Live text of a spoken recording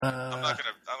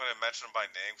mention them by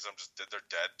name because they're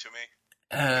dead to me.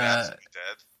 Uh,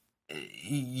 Dead.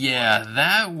 Yeah,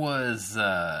 that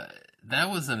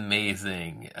was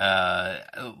amazing.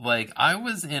 Like I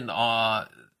was in awe.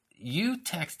 You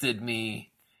texted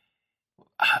me,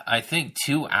 I think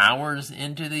 2 hours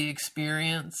into the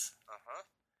experience,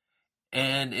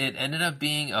 and it ended up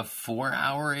being a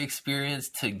 4-hour experience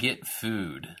to get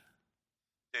food.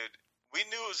 Dude, we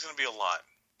knew it was going to be a line.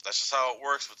 That's just how it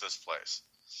works with this place.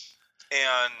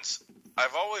 And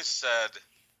I've always said,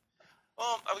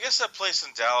 well, I guess that place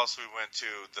in Dallas we went to,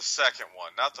 the second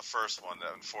one, not the first one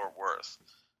in Fort Worth.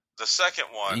 The second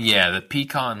one. Yeah, the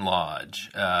Pecan Lodge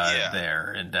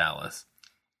there in Dallas.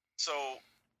 So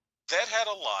that had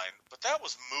a line, but that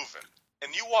was moving.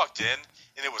 And you walked in,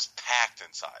 and it was packed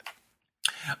inside.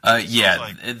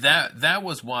 That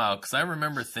was wild, because I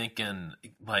remember thinking,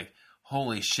 like,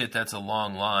 holy shit, that's a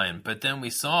long line. But then we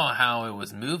saw how it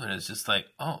was moving. It's just like,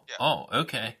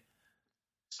 okay.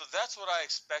 So that's what I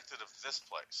expected of this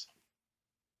place.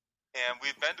 And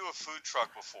we've been to a food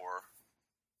truck before,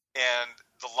 and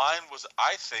the line was,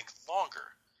 I think,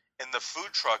 longer. And the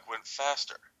food truck went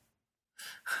faster.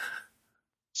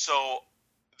 So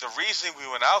the reason we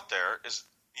went out there is,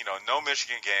 no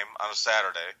Michigan game on a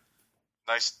Saturday.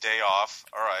 Nice day off,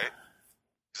 all right.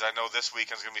 Because I know this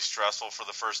weekend's going to be stressful for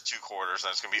the first 2 quarters,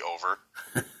 and it's going to be over.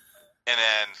 And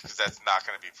then, because that's not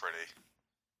going to be pretty.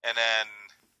 And then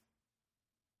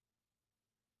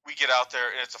we get out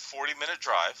there, and it's a 40-minute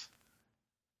drive.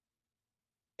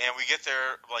 And we get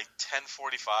there like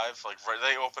 10:45. Like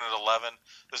they open at 11.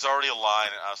 There's already a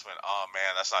line, and I was like, "Oh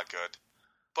man, that's not good."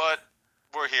 But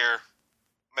we're here,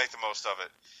 make the most of it.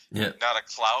 Yeah. Not a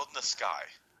cloud in the sky.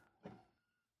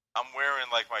 I'm wearing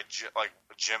like my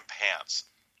gym pants.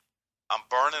 I'm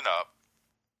burning up,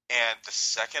 and the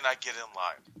second I get in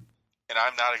line, and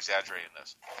I'm not exaggerating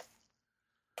this.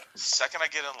 The second I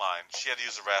get in line, she had to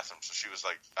use the bathroom, so she was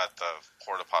like at the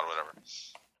porta potty, whatever.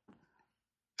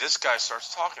 This guy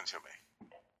starts talking to me.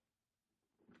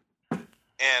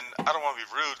 And I don't want to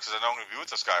be rude because I know I'm going to be with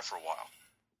this guy for a while.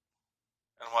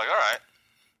 And I'm like, all right.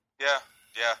 Yeah.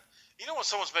 You know when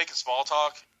someone's making small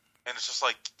talk and it's just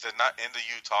like they're not into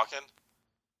you talking?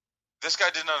 This guy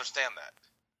didn't understand that.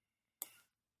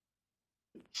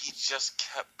 He just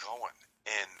kept going.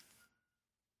 And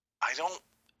I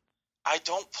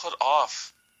don't put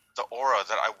off the aura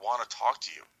that I want to talk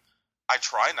to you. I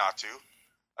try not to.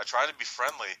 I try to be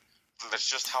friendly, but that's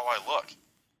just how I look.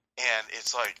 And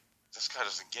it's like, this guy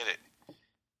doesn't get it.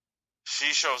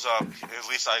 She shows up, at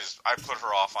least I put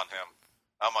her off on him.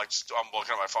 I'm like, I'm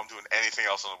looking at my phone, doing anything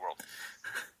else in the world.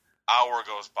 Hour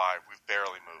goes by, we've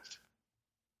barely moved.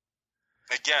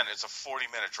 Again, it's a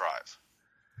 40-minute drive.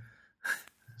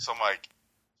 So I'm like,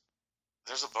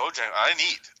 there's a Bojangles. I didn't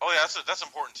eat. Oh yeah, that's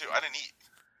important too. I didn't eat.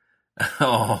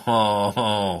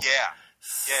 Oh.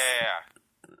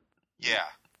 Yeah.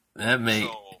 That may.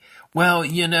 Well,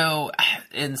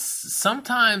 and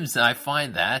sometimes I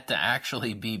find that to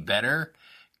actually be better,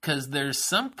 because there's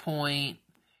some point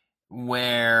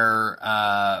where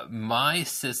my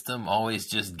system always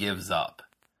just gives up.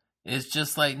 It's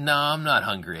just like, no, I'm not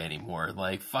hungry anymore.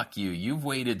 Like, fuck you. You've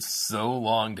waited so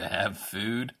long to have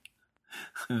food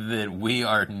that we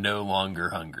are no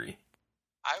longer hungry.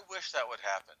 I wish that would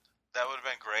happen. That would have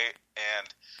been great. And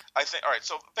I think, all right,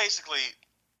 so basically,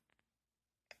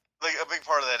 like a big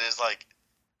part of that is like,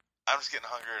 I'm just getting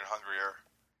hungrier and hungrier.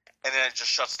 And then it just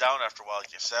shuts down after a while,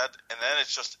 like you said. And then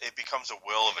it becomes a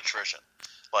will of attrition.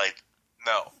 Like,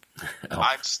 no,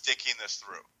 I'm sticking this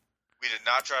through. We did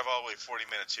not drive all the way 40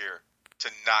 minutes here to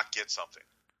not get something.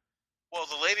 Well,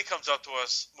 the lady comes up to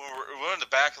us. We're in the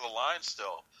back of the line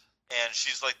still. And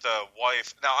she's like the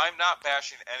wife. Now, I'm not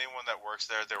bashing anyone that works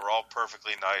there. They were all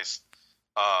perfectly nice.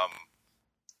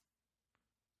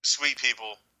 Sweet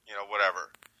people, whatever.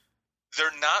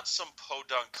 They're not some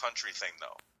podunk country thing,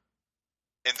 though.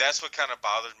 And that's what kind of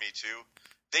bothered me, too.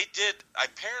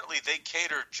 Apparently they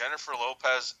catered Jennifer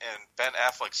Lopez and Ben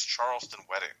Affleck's Charleston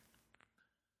wedding.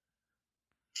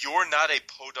 You're not a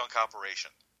podunk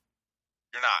operation.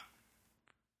 You're not.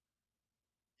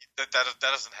 That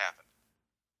doesn't happen.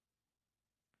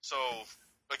 So,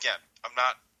 again, I'm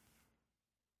not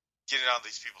getting on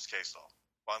these people's case at all.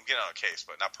 Well, I'm getting on a case,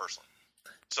 but not personally.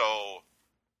 So,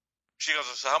 she goes,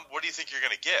 so what do you think you're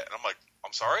going to get? And I'm like,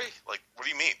 I'm sorry? Like, what do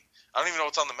you mean? I don't even know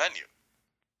what's on the menu.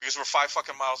 Because we're 5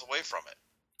 fucking miles away from it.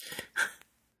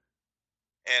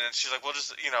 And she's like, well,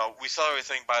 just, we sell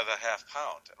everything by the half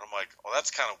pound. And I'm like, well, that's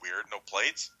kind of weird. No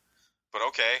plates? But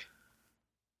okay.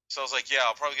 So I was like, yeah,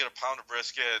 I'll probably get a pound of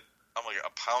brisket. I'm like, a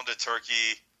pound of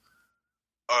turkey.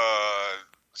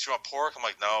 Do you want pork? I'm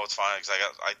like, no, it's fine because I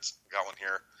got one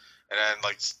here. and then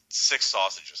like 6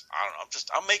 sausages. I don't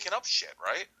know. I'm making up shit,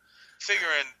 right?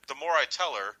 Figuring the more I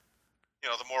tell her,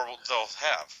 the more they'll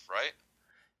have, right?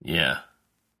 Yeah.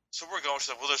 So we're going. She's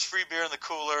like, well, there's free beer in the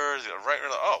cooler, right? We're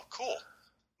like, oh, cool.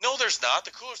 No, there's not.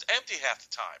 The cooler's empty half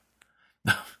the time.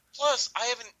 Plus, I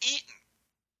haven't eaten.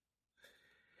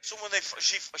 So when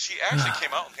she actually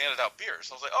came out and handed out beers,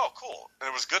 I was like, oh, cool, and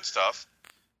it was good stuff.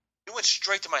 It went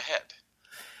straight to my head.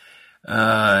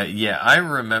 Yeah, I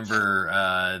remember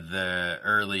the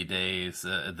early days,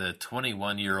 the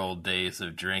 21-year-old days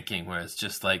of drinking, where it's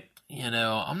just like,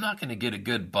 I'm not going to get a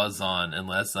good buzz on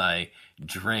unless I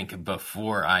drink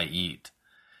before I eat.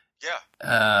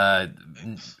 Yeah.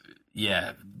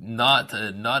 Yeah, not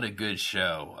a good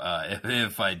show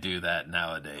if I do that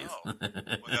nowadays. No.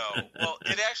 Well,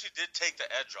 it actually did take the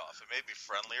edge off. It made me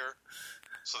friendlier,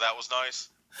 so that was nice.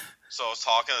 So I was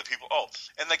talking to the people. Oh,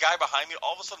 and the guy behind me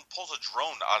all of a sudden pulls a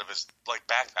drone out of his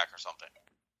backpack or something.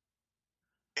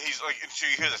 And he's like, and so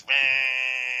you hear this,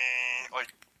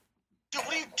 like, dude,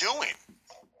 what are you doing?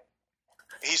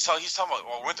 And he's talking about,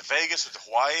 well, we went to Vegas, went to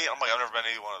Hawaii. I'm like, I've never been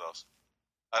to either one of those.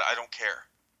 I don't care.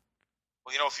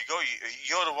 Well, if you go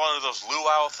to one of those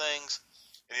luau things,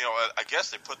 and I guess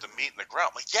they put the meat in the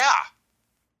ground. I'm like, yeah,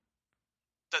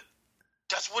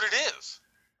 that's what it is.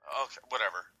 Okay,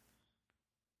 whatever.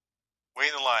 Wait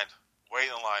in the line.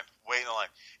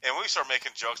 And we start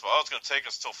making jokes about, it's going to take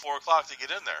us till 4 o'clock to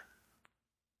get in there.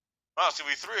 Oh, it's going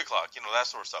to be 3 o'clock, that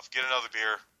sort of stuff. Get another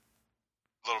beer,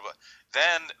 a little bit.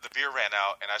 Then the beer ran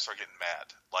out, and I started getting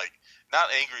mad. Like, not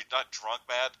angry, not drunk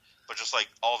mad, but just like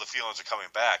all the feelings are coming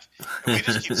back. And we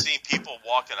just keep seeing people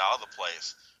walking out of the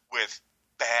place with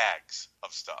bags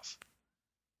of stuff.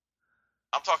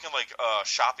 I'm talking like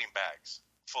shopping bags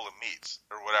full of meats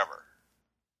or whatever.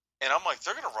 And I'm like,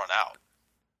 they're going to run out.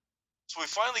 So we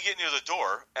finally get near the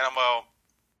door, and I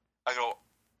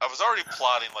was already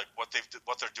plotting like what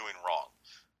they're doing wrong.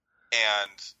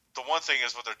 And the one thing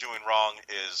is what they're doing wrong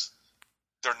is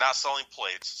they're not selling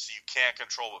plates, so you can't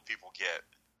control what people get.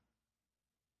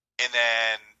 And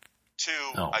then 2,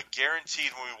 I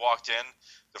guaranteed when we walked in,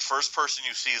 the first person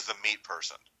you see is the meat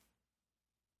person.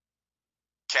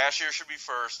 Cashier should be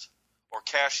first, or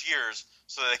cashiers,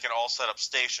 so that they can all set up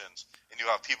stations, and you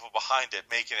have people behind it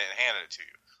making it and handing it to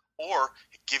you. Or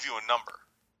give you a number.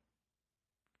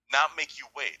 Not make you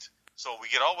wait. So we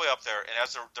get all the way up there, and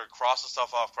as they're crossing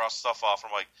stuff off,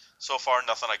 I'm like, so far,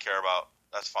 nothing I care about.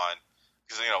 That's fine.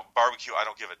 Because, barbecue, I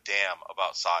don't give a damn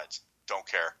about sides. Don't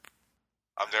care.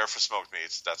 I'm there for smoked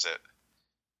meats. That's it.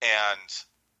 And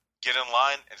get in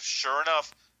line, and sure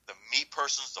enough, the meat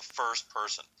person's the first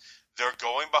person. They're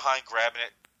going behind, grabbing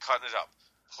it, cutting it up,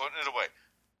 putting it away.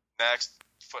 Next,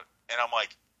 and I'm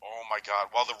like, oh my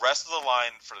God. While the rest of the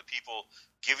line for the people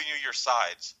giving you your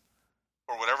sides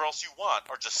or whatever else you want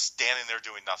are just standing there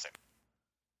doing nothing.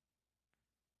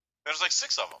 There's like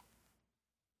 6 of them.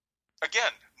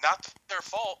 Again, not their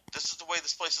fault. This is the way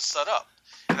this place is set up.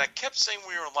 And I kept saying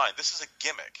when we were in line, this is a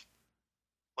gimmick.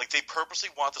 Like, they purposely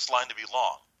want this line to be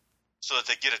long so that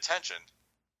they get attention,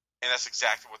 and that's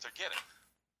exactly what they're getting.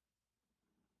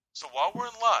 So while we're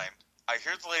in line, I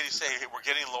hear the lady say, hey, we're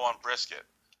getting low on brisket.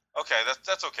 Okay,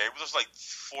 that's okay. There's like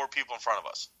 4 people in front of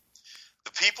us.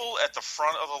 The people at the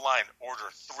front of the line order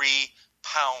 3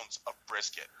 pounds of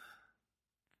brisket,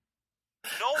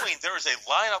 knowing there is a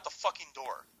line out the fucking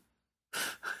door.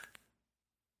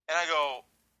 And I go,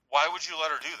 why would you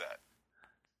let her do that?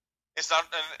 It's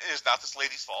not this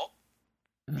lady's fault.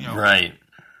 Right.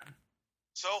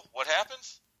 So what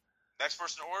happens? Next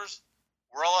person orders,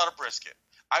 we're all out of brisket.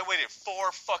 I waited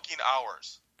 4 fucking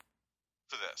hours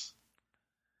for this.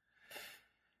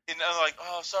 And I'm like,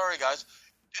 oh, sorry, guys.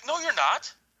 No, you're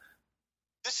not.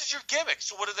 This is your gimmick.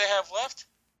 So what do they have left?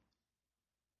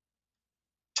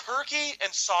 Turkey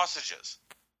and sausages.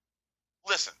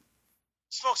 Listen,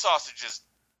 smoked sausage is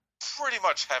pretty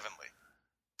much heavenly.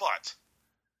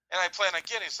 And I plan on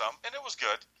getting some, and it was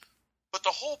good. But the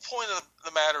whole point of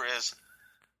the matter is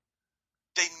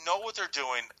they know what they're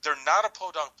doing. They're not a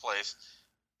podunk place.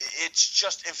 It's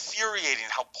just infuriating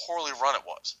how poorly run it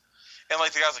was. And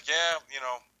like the guy's like, yeah,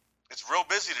 it's real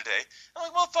busy today. I'm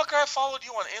like, motherfucker, I followed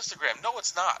you on Instagram. No,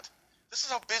 it's not. This is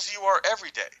how busy you are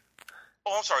every day.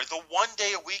 Oh, I'm sorry. The one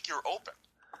day a week you're open.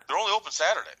 They're only open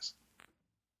Saturdays.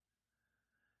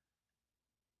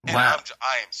 And wow.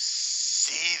 I am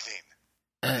seething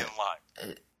in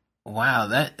line.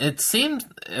 Wow, it seems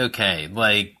okay.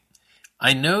 Like,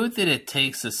 I know that it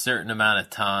takes a certain amount of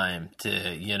time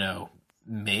to,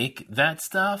 make that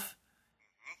stuff.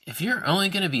 If you're only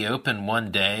going to be open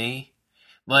one day,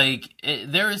 like,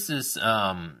 there was this,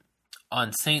 on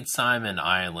St. Simon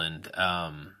Island,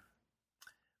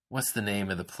 What's the name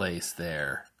of the place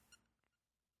there?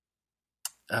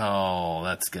 Oh,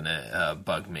 that's gonna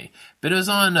bug me. But it was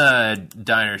on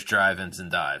Diners, Drive-Ins, and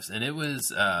Dives, and it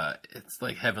was it's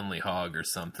like Heavenly Hog or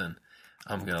something.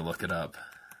 I'm gonna look it up.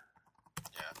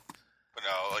 Yeah, but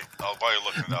no, like while you're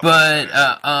looking it up. But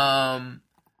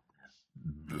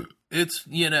it's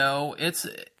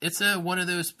it's one of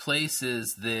those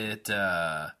places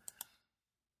that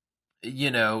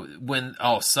when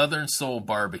Southern Soul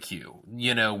Barbecue,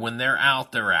 when they're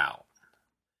out, they're out.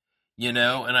 And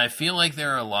I feel like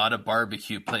there are a lot of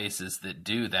barbecue places that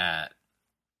do that,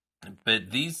 but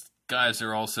these guys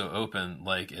are also open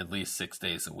like at least 6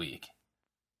 days a week.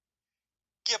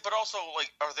 Yeah, but also,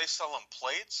 like, are they selling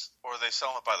plates or are they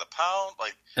selling it by the pound?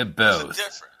 Like, both. There's a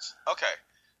difference. Okay.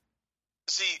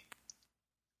 See,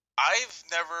 I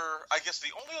guess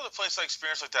the only other place I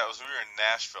experienced like that was when we were in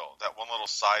Nashville, that one little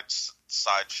side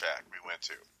shack we went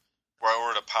to, where I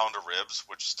ordered a pound of ribs,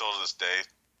 which still to this day,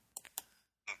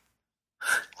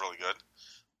 really good.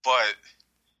 But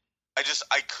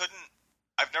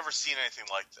I've never seen anything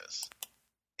like this.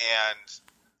 And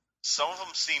some of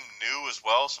them seem new as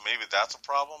well, so maybe that's a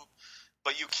problem.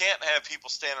 But you can't have people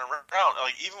standing around.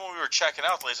 Like, even when we were checking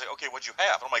out, the lady's like, okay, what'd you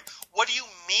have? And I'm like, what do you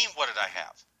mean, what did I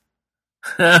have?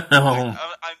 No.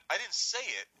 Like, I didn't say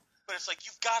it, but it's like,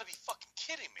 you've got to be fucking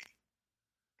kidding me.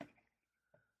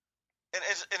 And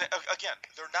again,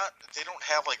 they don't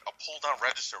have like a pull down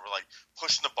register where like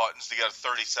pushing the buttons to get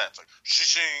 30 cents, like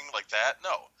shing like that.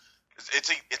 No, it's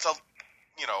a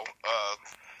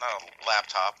not a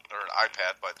laptop or an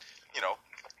iPad, but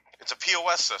it's a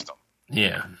POS system.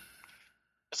 Yeah.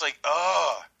 It's like,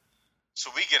 So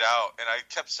we get out, and I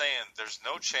kept saying, there's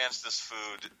no chance this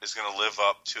food is going to live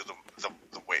up to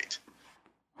the wait.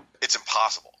 It's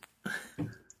impossible.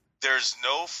 There's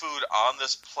no food on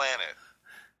this planet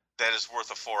that is worth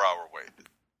a 4-hour wait.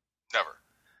 Never.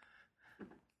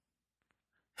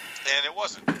 And it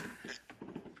wasn't.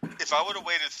 If I would have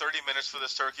waited 30 minutes for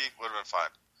this turkey, it would have been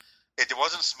fine. It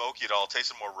wasn't smoky at all. It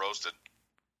tasted more roasted.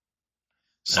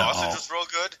 Sausage was real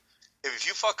good. If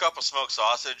you fuck up a smoked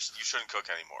sausage, you shouldn't cook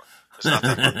anymore. It's not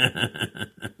that good.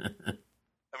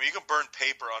 I mean, you can burn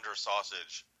paper under a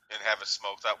sausage and have it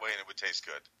smoked that way, and it would taste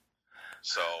good.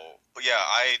 So, but yeah,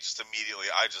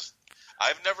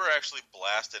 I've never actually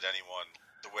blasted anyone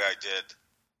the way I did,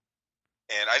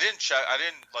 and I didn't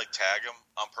like tag them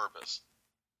on purpose.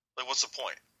 Like, what's the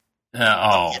point?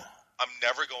 I'm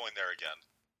never going there again.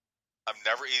 I'm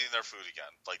never eating their food again.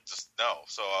 Like, just no.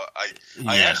 So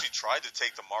I actually tried to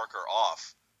take the marker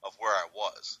off of where I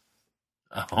was.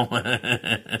 Oh.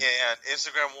 And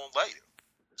Instagram won't let you.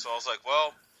 So I was like,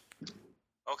 well,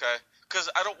 okay. Because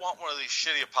I don't want one of these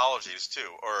shitty apologies,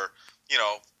 too. Or,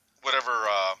 whatever,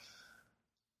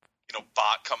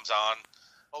 bot comes on.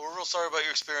 Oh, we're real sorry about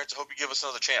your experience. I hope you give us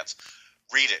another chance.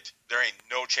 Read it. There ain't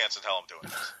no chance in hell I'm doing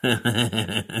this.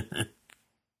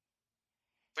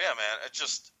 But yeah, man, it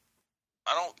just...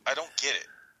 I don't get it.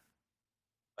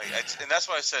 Like, and that's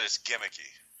why I said it's gimmicky.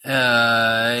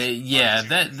 Yeah,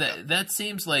 that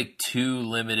seems like too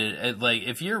limited. Like,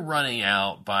 if you're running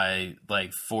out by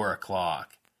like 4:00,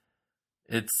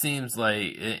 it seems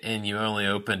like, and you only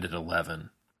opened at 11.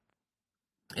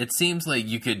 It seems like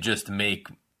you could just make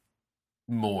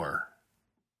more.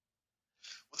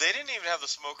 Well, they didn't even have the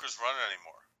smokers running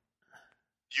anymore.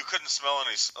 You couldn't smell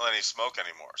any smoke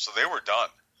anymore, so they were done.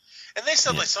 And they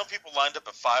said, like, some people lined up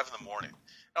at 5 in the morning.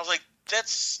 And I was like, that's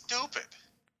stupid.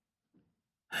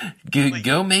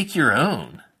 Go make your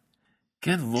own.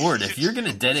 Good Lord, if you're going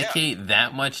to dedicate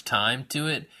that much time to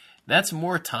it, that's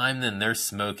more time than they're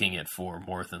smoking it for,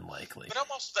 more than likely. But I'm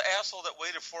also the asshole that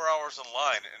waited 4 hours in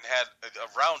line and had a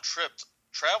round-trip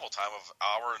travel time of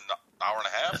hour and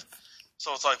a half.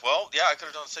 So it's like, well, yeah, I could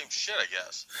have done the same shit, I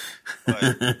guess. But,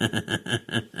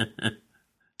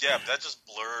 yeah, that just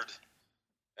blurred...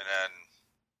 And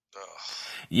then,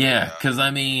 yeah, because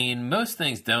I mean, most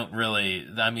things don't really.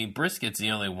 I mean, brisket's the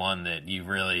only one that you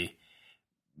really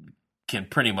can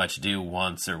pretty much do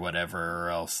once or whatever, or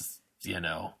else,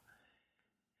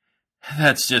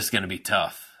 that's just going to be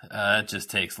tough. It just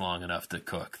takes long enough to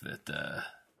cook that, there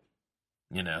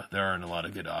aren't a lot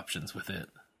of good options with it.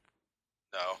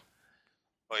 No.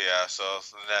 Well, yeah, so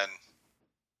then,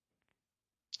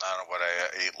 I don't know what I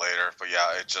ate later, but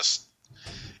yeah,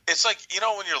 it's like,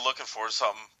 when you're looking forward to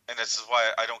something, and this is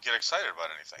why I don't get excited about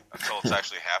anything until it's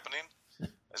actually happening,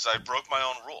 is I broke my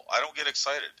own rule. I don't get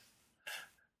excited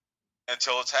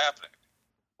until it's happening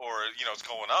or, it's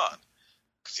going on,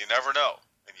 because you never know.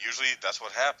 And usually that's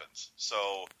what happens. So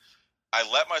I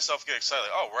let myself get excited.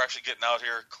 Like, oh, we're actually getting out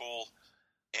here. Cool.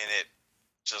 And it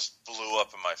just blew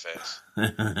up in my face.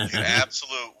 Like an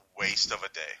absolute waste of a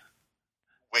day.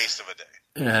 Waste of a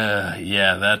day.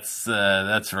 Yeah, that's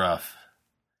rough.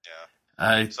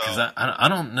 Yeah. Because I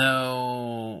don't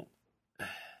know.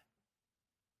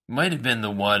 Might have been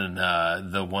the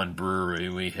one brewery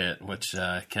we hit, which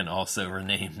can also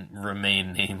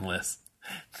remain nameless,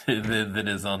 that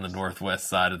is on the northwest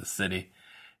side of the city.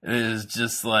 It is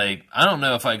just like, I don't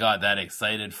know if I got that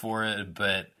excited for it,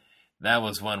 but that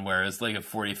was one where it's like a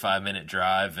 45-minute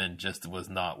drive and just was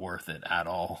not worth it at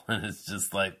all. And it's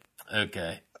just like,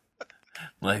 okay,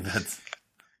 like that's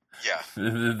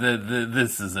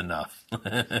this is enough.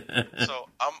 So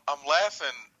I'm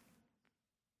laughing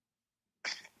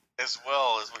as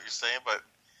well as what you're saying, but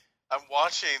I'm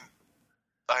watching.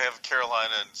 I have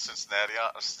Carolina and Cincinnati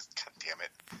on. God damn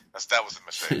it, that was a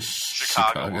mistake.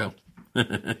 Chicago.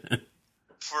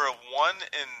 For a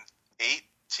 1-8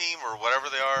 team or whatever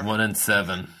they are.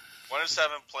 1-7.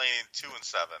 1-7 playing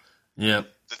 2-7. Yep.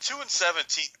 The 2-7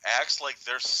 team acts like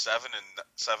they're 7-0.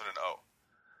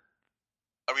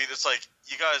 I mean, it's like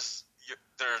you guys.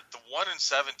 The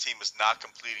 1-7 team is not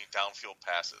completing downfield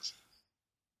passes.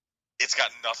 It's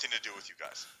got nothing to do with you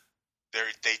guys.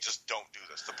 They just don't do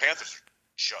this. The Panthers are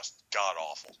just god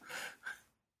awful.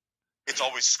 It's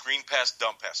always screen pass,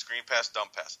 dump pass, screen pass,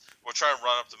 dump pass. We'll try and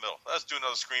run up the middle. Let's do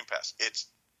another screen pass. It's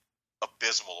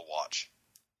abysmal to watch.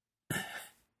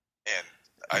 And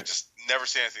I just never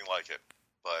see anything like it.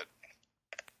 But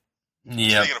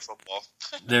speaking of football,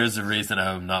 there's a reason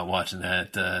I'm not watching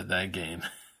that game.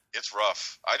 It's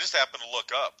rough. I just happened to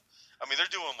look up. I mean, they're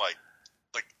doing like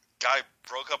guy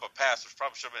broke up a pass, which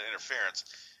probably should have been interference.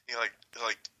 He like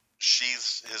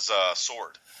sheathes his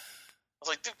sword. I was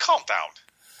like, dude, calm down.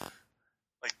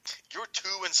 Like, you're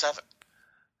 2-7.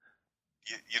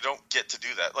 You don't get to do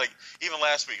that. Like, even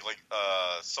last week,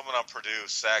 someone on Purdue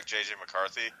sacked J.J.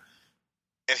 McCarthy,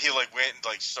 and he went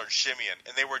and started shimmying,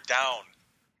 and they were down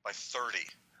by 30. And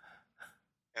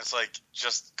it's like,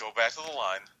 just go back to the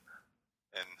line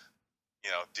and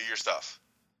do your stuff.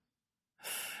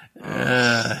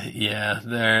 Yeah,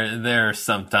 there are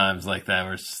some times like that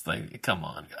where it's just like, come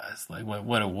on, guys, like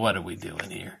what are we doing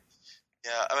here?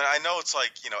 Yeah, I mean, I know it's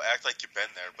like, act like you've been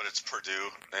there, but it's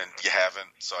Purdue, and you haven't,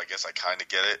 so I guess I kind of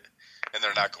get it. And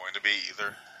they're not going to be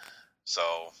either. So,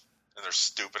 and their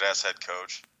stupid-ass head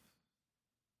coach.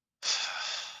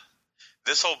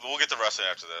 We'll get to wrestling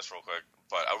after this real quick,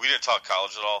 but we didn't talk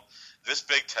college at all. This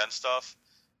Big Ten stuff,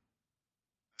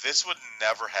 this would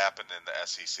never happen in the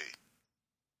SEC.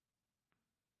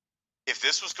 If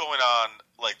this was going on,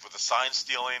 with the sign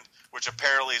stealing, which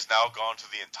apparently has now gone to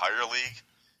the entire league,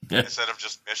 instead of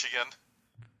just Michigan.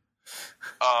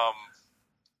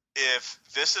 If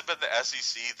this had been the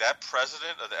SEC, that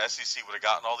president of the SEC would have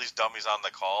gotten all these dummies on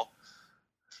the call,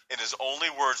 and his only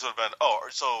words would have been, "Oh,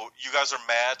 so you guys are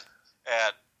mad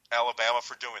at Alabama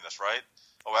for doing this, right?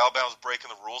 Oh, Alabama's breaking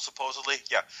the rules, supposedly?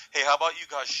 Yeah. Hey, how about you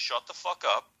guys shut the fuck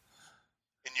up,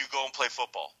 and you go and play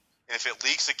football? And if it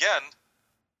leaks again,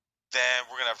 then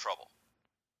we're going to have trouble.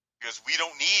 Because we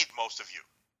don't need most of you.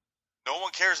 No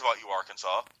one cares about you,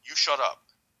 Arkansas. You shut up.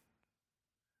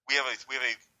 We have a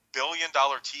 $1 billion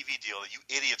TV deal that you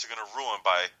idiots are going to ruin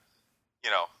by,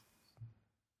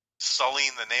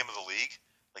 sullying the name of the league.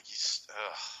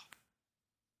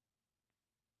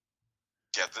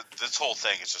 Yeah, this whole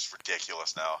thing is just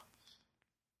ridiculous now.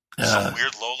 Some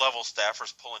weird low-level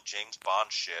staffers pulling James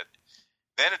Bond shit.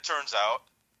 Then it turns out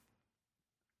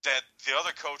that the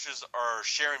other coaches are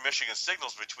sharing Michigan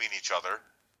signals between each other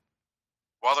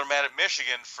while they're mad at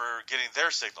Michigan for getting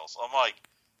their signals. I'm like,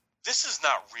 this is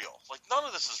not real. None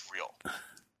of this is real.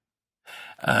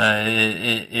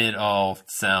 It all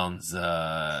sounds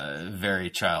very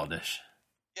childish.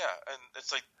 Yeah, and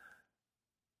it's like,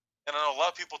 and I know a lot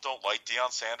of people don't like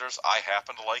Deion Sanders. I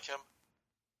happen to like him.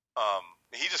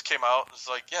 He just came out and was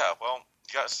like, yeah, well,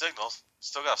 you got signals.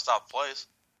 Still got to stop plays.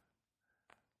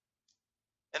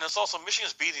 And it's also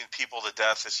Michigan's beating people to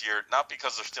death this year, not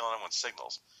because they're stealing anyone's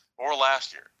signals, or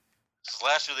last year. Because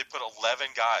last year they put 11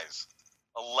 guys,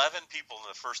 11 people in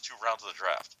the first 2 rounds of the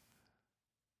draft.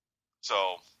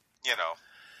 So,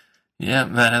 Yeah,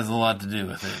 that has a lot to do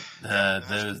with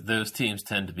it. Those teams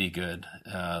tend to be good.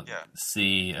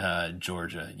 See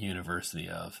Georgia, University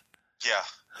of. Yeah.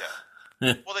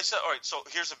 Well, they said, all right, so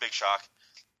here's a big shock.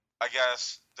 I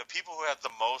guess the people who had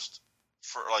the most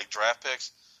for draft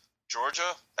picks,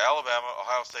 Georgia, Alabama,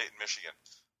 Ohio State, and Michigan.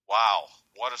 Wow,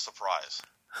 what a surprise.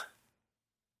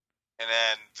 And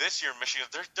then this year, Michigan,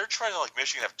 they're trying to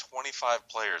Michigan have 25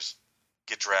 players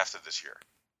get drafted this year.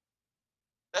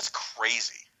 That's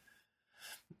crazy.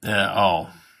 Yeah,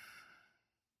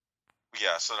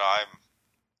 so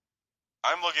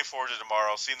I'm looking forward to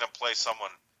tomorrow, seeing them play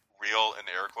someone real in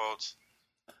air quotes.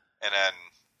 And then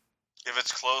if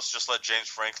it's close, just let James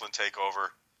Franklin take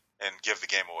over and give the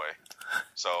game away.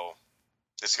 So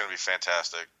it's going to be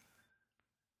fantastic.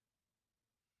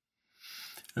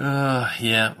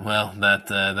 Yeah, well,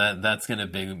 that's going to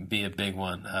be a big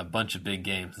one. A bunch of big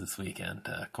games this weekend,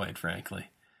 quite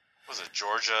frankly. Was it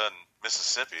Georgia and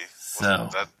Mississippi? So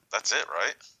that's it,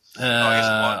 right?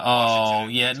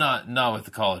 Yeah, not with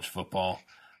the college football.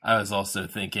 I was also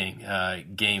thinking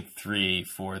Game 3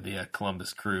 for the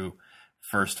Columbus Crew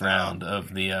first round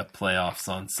of the playoffs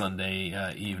on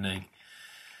Sunday evening.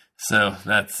 So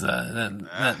that's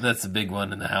a big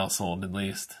one in the household, at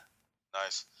least.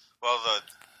 Nice. Well,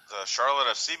 the Charlotte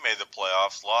FC made the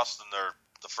playoffs, lost in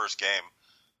the first game,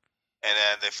 and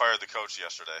then they fired the coach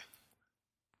yesterday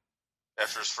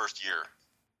after his first year.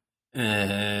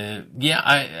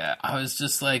 Yeah, I was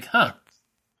just like, huh.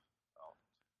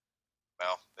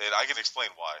 Well, I can explain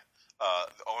why.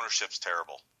 The ownership's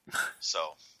terrible.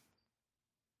 So,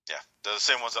 yeah, they're the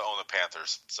same ones that own the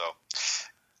Panthers. So,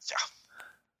 yeah,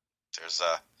 there's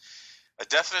a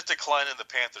definite decline in the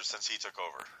Panthers since he took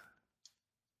over.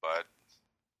 But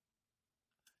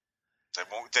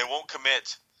they won't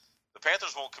commit. The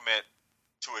Panthers won't commit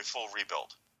to a full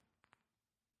rebuild.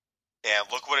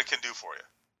 And look what it can do for you.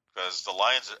 Because the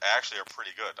Lions actually are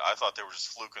pretty good. I thought they were just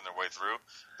fluking their way through.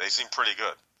 They seem pretty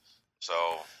good. So,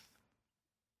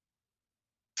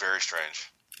 very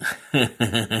strange. Yeah,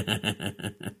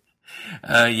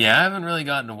 I haven't really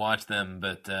gotten to watch them,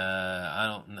 but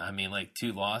I mean, like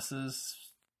 2 losses.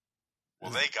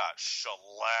 Well, they got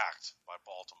shellacked by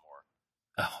Baltimore.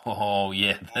 Oh,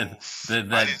 yeah. I didn't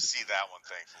see that one,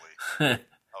 thankfully.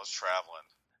 I was traveling.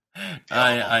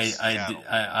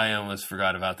 I almost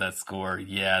forgot about that score.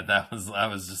 Yeah, I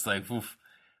was just like, oof.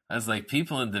 I was like,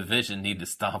 people in division need to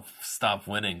stop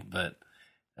winning. But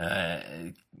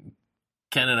Ken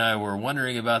and I were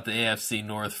wondering about the AFC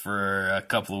North for a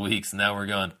couple of weeks. And now we're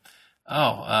going,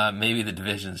 maybe the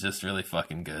division's just really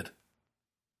fucking good.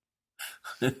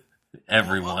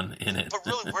 Everyone in it. But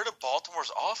really, where did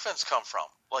Baltimore's offense come from?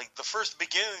 Like, the first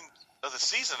beginning of the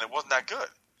season, it wasn't that good.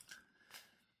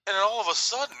 And then all of a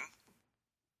sudden,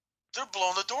 they're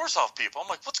blowing the doors off people. I'm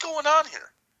like, what's going on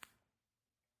here?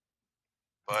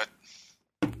 But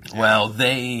yeah. Well,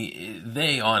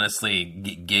 they honestly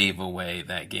gave away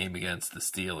that game against the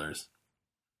Steelers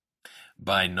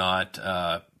by not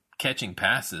catching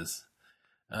passes.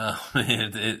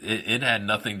 It had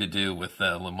nothing to do with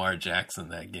Lamar Jackson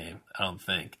that game, I don't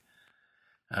think.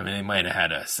 I mean, they might have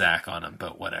had a sack on him,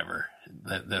 but whatever.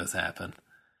 Those happen.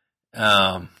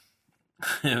 But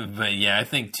yeah, I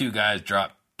think 2 guys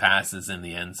dropped passes in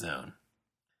the end zone.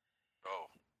 Oh.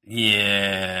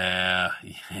 Yeah.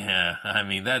 I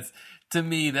mean, to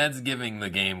me, that's giving the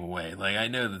game away. Like, I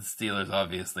know that the Steelers,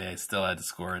 obviously, I still had to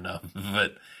score enough,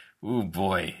 but, ooh,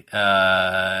 boy.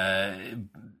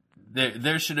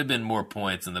 There should have been more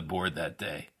points on the board that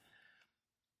day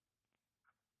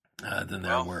than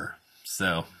there were.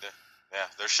 So. Yeah,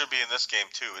 there should be in this game,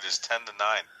 too. It is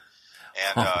 10-9.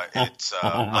 And it's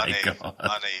on a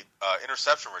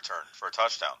interception return for a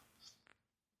touchdown.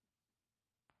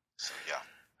 So, yeah.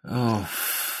 Oh.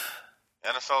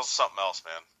 NFL's something else,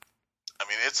 man. I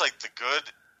mean, it's like the good.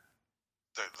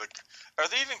 Are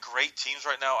they even great teams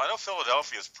right now? I know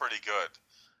Philadelphia is pretty good,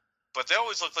 but they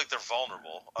always look like they're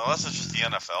vulnerable, unless it's just the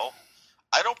NFL.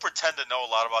 I don't pretend to know a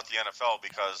lot about the NFL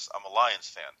because I'm a Lions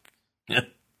fan. Yeah.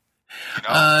 You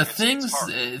know,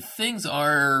 things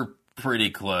are pretty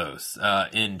close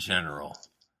in general.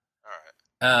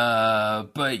 All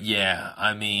right. But yeah,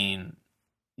 I mean,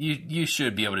 you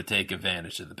should be able to take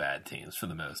advantage of the bad teams for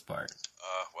the most part.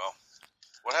 Well,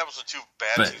 what happens when 2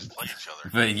 bad teams play each other?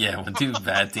 But yeah, when 2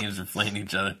 bad teams are playing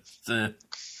each other.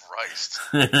 Christ.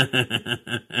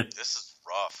 This is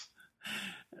rough.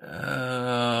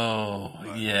 Oh,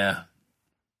 but, yeah.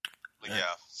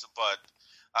 Yeah, but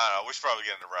I don't know. We should probably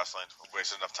get into wrestling. We're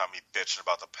wasting enough time me bitching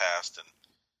about the past and.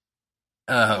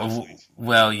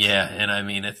 Well, yeah, and I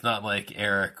mean, it's not like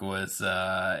Eric was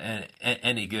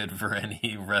any good for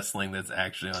any wrestling that's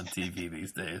actually on TV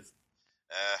these days.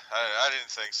 I didn't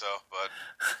think so, but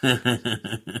I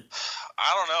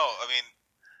don't know. I mean,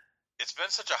 it's been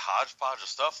such a hodgepodge of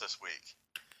stuff this week.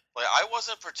 Like, I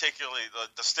wasn't particularly,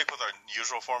 to stick with our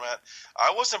usual format,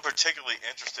 I wasn't particularly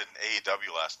interested in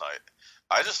AEW last night.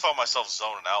 I just found myself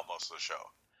zoning out most of the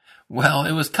show. Well,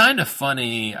 it was kind of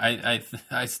funny.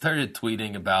 I started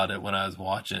tweeting about it when I was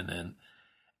watching, and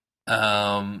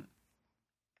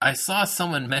I saw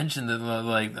someone mention that,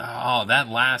 like, oh, that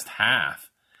last half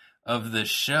of the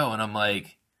show, and I'm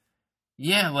like,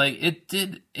 yeah, like,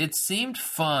 it seemed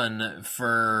fun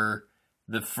for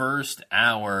the first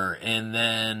hour, and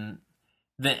then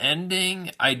the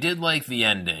ending, I did like the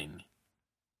ending.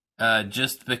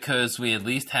 Just because we at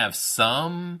least have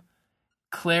some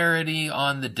clarity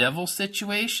on the devil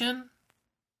situation.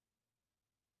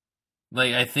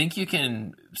 Like, I think you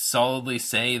can solidly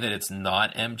say that it's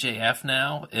not MJF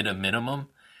now, at a minimum.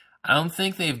 I don't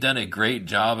think they've done a great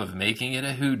job of making it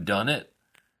a whodunit.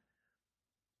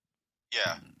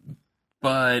 Yeah.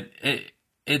 But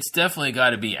it's definitely got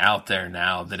to be out there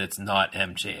now that it's not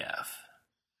MJF.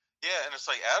 Yeah, and it's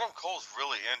like Adam Cole's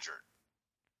really injured.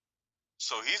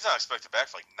 So he's not expected back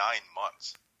for like 9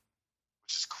 months,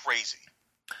 which is crazy.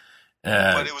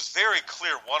 But it was very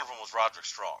clear one of them was Roderick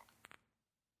Strong.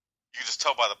 You can just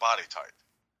tell by the body type.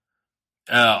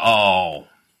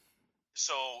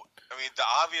 So, I mean, the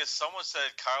obvious, someone said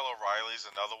Kyle O'Reilly's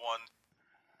another one,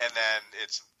 and then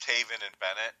it's Taven and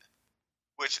Bennett,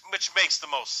 which makes the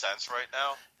most sense right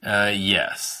now.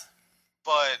 Yes.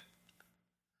 But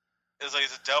is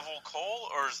it Devil Cole,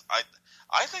 or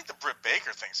I think the Britt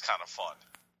Baker thing's kind of fun.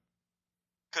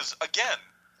 Because, again,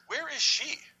 where is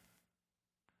she?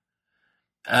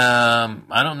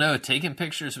 I don't know. Taking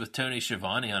pictures with Tony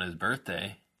Schiavone on his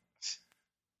birthday.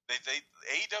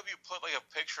 AEW put like a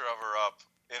picture of her up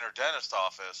in her dentist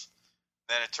office.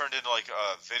 Then it turned into like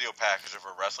a video package of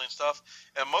her wrestling stuff.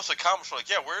 And most of the comments were like,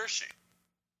 yeah, where is she?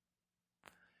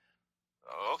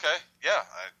 Okay, yeah.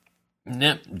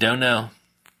 Nope, don't know.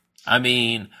 I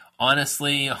mean,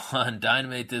 honestly, on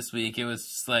Dynamite this week, it was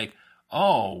just like,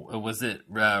 oh, was it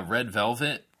Red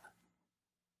Velvet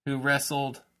who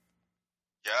wrestled?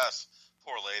 Yes,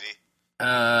 poor lady.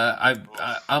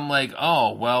 I'm like,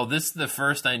 oh, well, this is the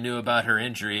first I knew about her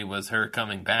injury was her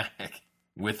coming back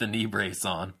with the knee brace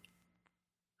on.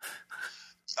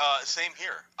 Same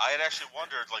here. I had actually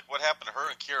wondered, like, what happened to her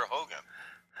and Kiera Hogan?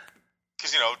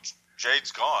 Because, you know,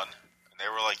 Jade's gone, and they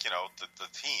were like, you know, the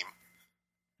team.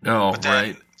 Oh, but then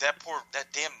right. That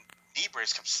damn knee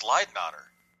brace kept sliding on her.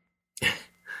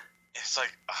 It's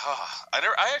like,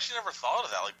 I actually never thought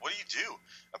of that. Like, what do you do?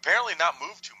 Apparently not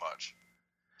move too much.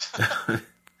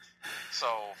 So,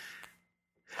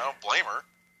 I don't blame her.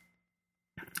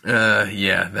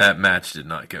 Yeah, that match did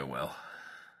not go well.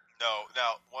 No,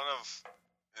 now,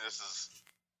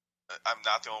 I'm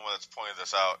not the only one that's pointed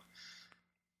this out.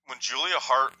 When Julia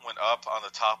Hart went up on the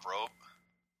top rope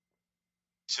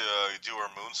to do her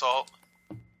moonsault,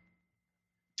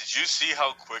 did you see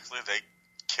how quickly they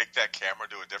kicked that camera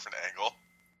to a different angle?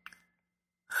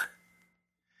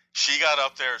 She got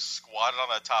up there, squatted on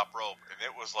that top rope, and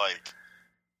it was like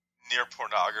near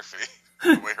pornography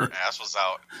the way her ass was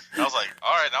out. And I was like,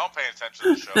 all right, now I'm paying attention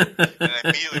to the show. And I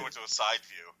immediately went to a side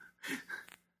view.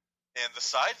 And the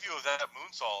side view of that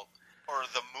moonsault, or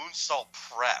the moonsault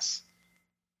press,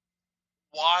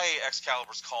 why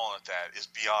Excalibur's calling it that is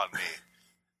beyond me.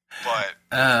 But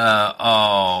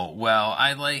well,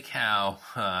 I like how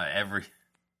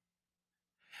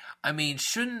I mean,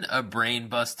 shouldn't a brain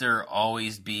buster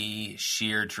always be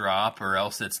sheer drop, or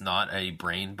else it's not a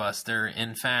brain buster,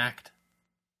 in fact?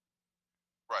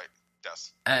 Right,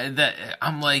 yes.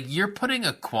 I'm like, you're putting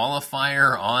a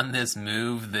qualifier on this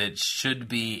move that should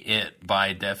be it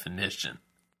by definition.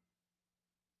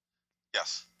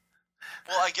 Yes.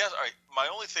 Well, I guess, all right, my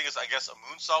only thing is, I guess a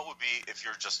moonsault would be if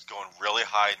you're just going really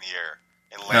high in the air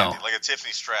and landing, like a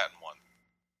Tiffany Stratton one.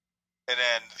 And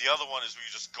then the other one is where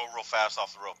you just go real fast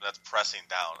off the rope, and that's pressing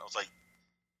down. I was like,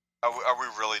 are we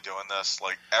really doing this?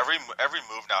 Like, every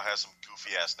move now has some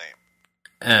goofy-ass name.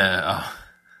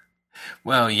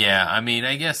 Well, yeah, I mean,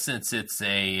 I guess since it's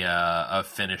a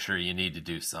finisher, you need to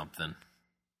do something.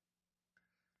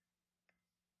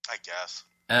 I guess.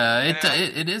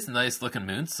 It is a nice-looking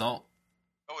moonsault.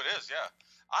 Oh, it is, yeah.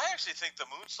 I actually think the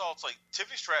moonsault's like,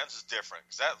 Tiffany Stratton's is different,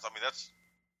 because that's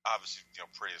obviously, you know,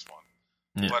 prettiest one.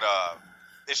 Yeah. But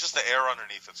it's just the air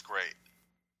underneath that's great.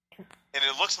 And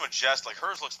it looks majestic. Like,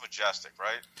 hers looks majestic,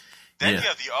 right? Then you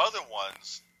have the other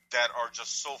ones that are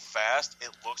just so fast, it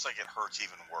looks like it hurts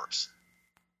even worse.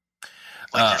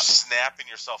 Like you're snapping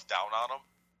yourself down on them.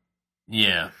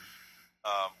 Yeah.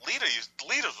 Lita's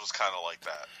was kind of like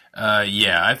that.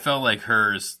 Yeah, I felt like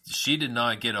hers, she did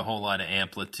not get a whole lot of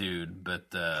amplitude,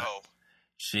 but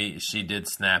she did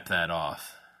snap that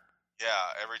off.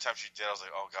 Yeah, every time she did, I was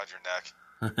like, oh, God, your neck.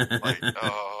 Like,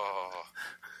 oh.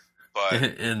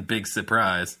 But and big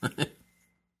surprise.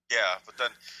 Yeah, but then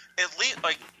at least,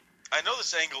 like, I know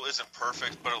this angle isn't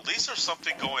perfect, but at least there's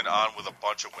something going on with a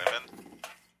bunch of women.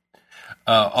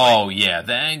 Yeah,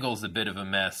 the angle's a bit of a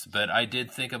mess, but I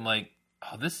did think, I'm like,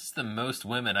 oh, this is the most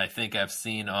women I think I've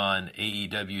seen on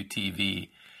AEW TV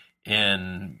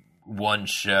in one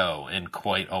show in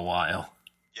quite a while.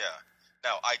 Yeah.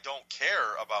 Now, I don't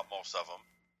care about most of them,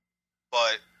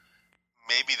 but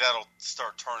maybe that'll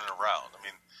start turning around. I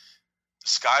mean,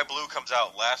 Sky Blue comes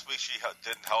out last week. She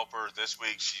didn't help her. This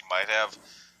week she might have.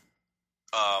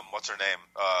 What's her name?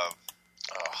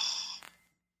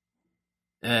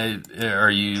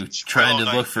 Are you trying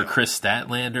to look for Chris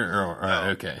Statlander? No,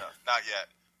 okay. No, not yet.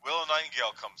 Willow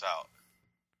Nightingale comes out.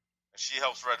 And she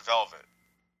helps Red Velvet.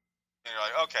 And you're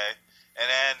like, okay. And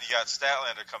then you got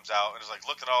Statlander comes out and is like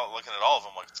looking at all of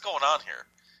them like, what's going on here?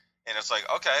 And it's like,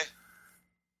 okay.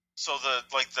 So the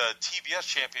TBS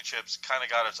championships kind of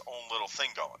got its own little thing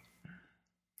going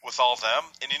with all them.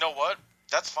 And you know what?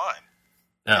 That's fine.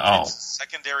 It's a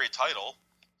secondary title,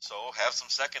 so have some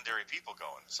secondary people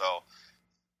going. So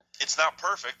it's not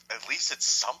perfect. At least it's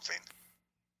something.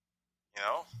 You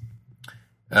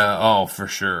know? For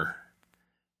sure.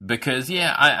 Because,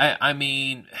 yeah, I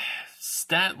mean,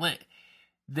 Statlander,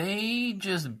 they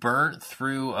just burnt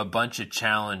through a bunch of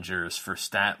challengers for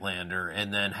Statlander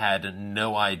and then had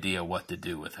no idea what to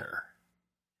do with her.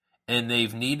 And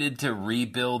they've needed to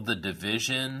rebuild the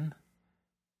division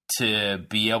to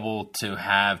be able to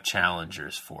have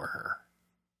challengers for her.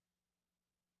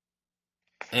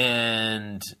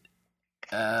 And,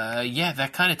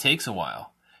 that kind of takes a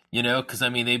while. You know, because, I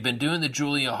mean, they've been doing the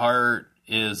Julia Hart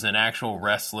is an actual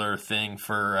wrestler thing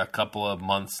for a couple of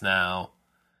months now.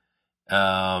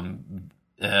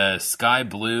 Sky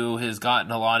Blue has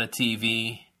gotten a lot of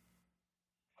TV.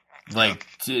 Like,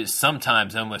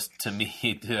 sometimes almost to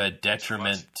me to a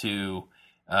detriment to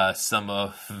some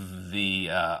of the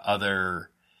other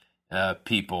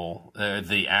people,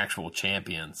 the actual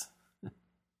champions.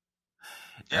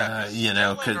 Yeah, you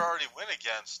know, because already win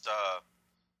against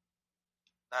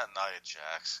not Nia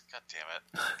Jax. God damn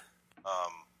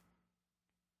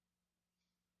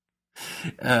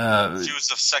it. She was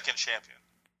the second champion.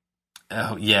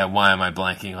 Oh yeah, why am I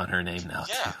blanking on her name now?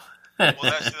 Yeah, well,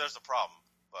 there's the problem.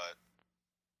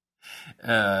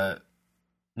 But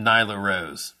Nyla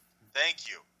Rose. Thank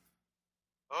you.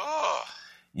 Oh.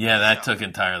 Yeah, that took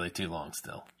entirely too long.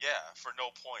 Still. Yeah, for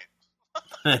no point.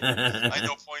 I had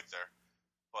no point there.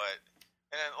 But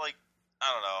I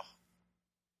don't know.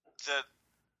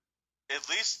 At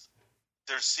least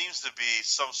there seems to be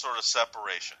some sort of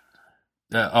separation.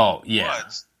 Oh yeah.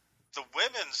 But the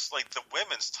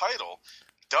women's title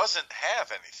doesn't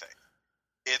have anything.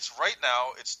 It's right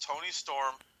now. It's Toni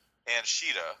Storm and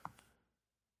Shida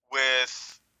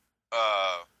with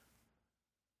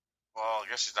well, I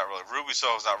guess she's not really. Ruby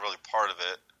Soho's not really part of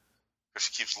it because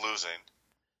she keeps losing.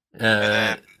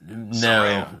 No.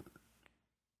 Saraya.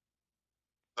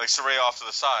 Saraya off to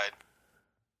the side.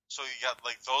 So you got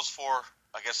those four,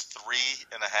 I guess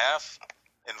 3.5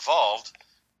 involved.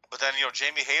 But then,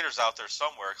 Jamie Hayter's out there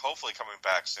somewhere, hopefully coming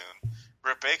back soon.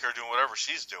 Britt Baker doing whatever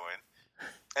she's doing.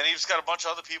 And you just got a bunch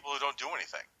of other people who don't do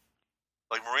anything.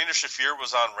 Like Marina Shafir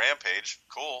was on Rampage.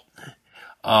 Cool.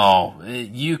 Oh,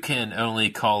 you can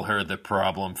only call her the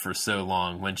problem for so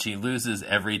long. When she loses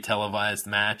every televised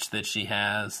match that she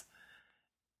has,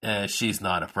 she's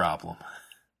not a problem.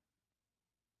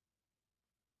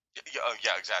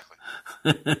 Yeah, exactly.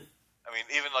 I mean,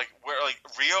 even where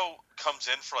Rio comes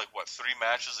in for 3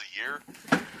 matches a year.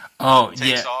 Oh,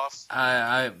 takes off.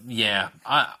 I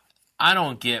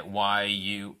don't get why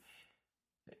you.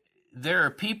 There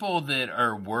are people that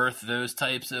are worth those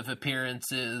types of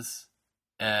appearances,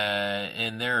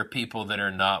 and there are people that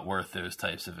are not worth those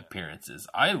types of appearances.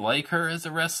 I like her as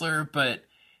a wrestler, but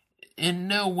in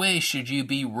no way should you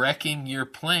be wrecking your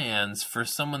plans for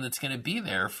someone that's going to be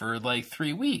there for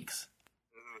 3 weeks.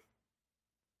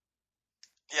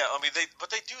 Yeah, I mean, they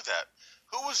do that.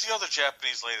 Who was the other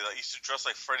Japanese lady that used to dress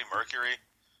like Freddie Mercury?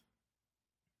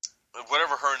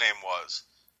 Whatever her name was.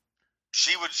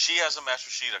 She has a match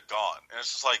with Shida, gone. And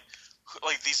it's just like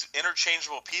these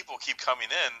interchangeable people keep coming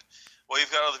in. Well,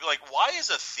 you've got other people. Why is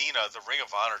Athena the Ring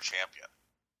of Honor champion?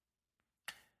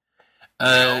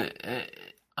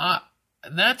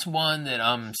 That's one that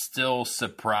I'm still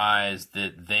surprised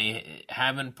that they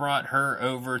haven't brought her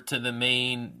over to the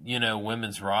main,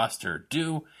 women's roster.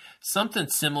 Do something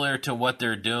similar to what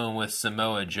they're doing with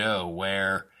Samoa Joe,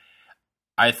 where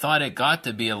I thought it got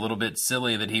to be a little bit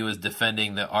silly that he was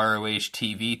defending the ROH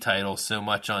TV title so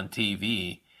much on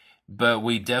TV, but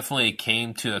we definitely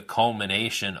came to a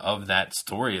culmination of that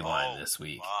storyline this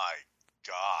week. Oh my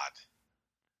God.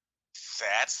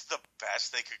 That's the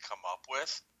best they could come up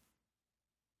with?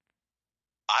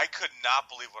 I could not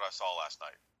believe what I saw last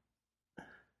night.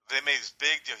 They made this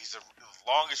big deal. He's the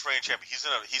longest reigning champion.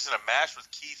 He's in a match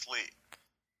with Keith Lee.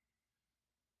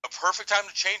 A perfect time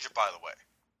to change it, by the way.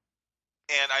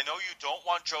 And I know you don't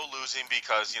want Joe losing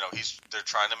because, they're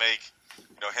trying to make,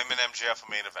 him and MJF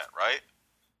a main event, right?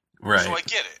 Right. So I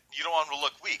get it. You don't want him to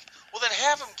look weak. Well, then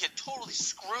have him get totally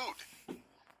screwed.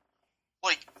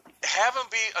 Like, have him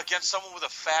be against someone with a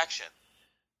faction.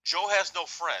 Joe has no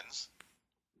friends.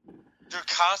 They're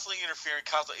constantly interfering,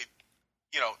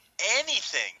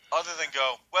 anything other than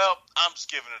go, well, I'm just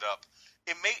giving it up.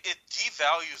 It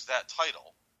devalues that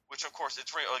title, which, of course,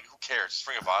 it's like, who cares? It's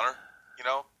Ring of Honor,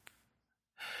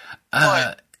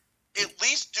 But at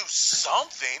least do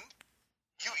something.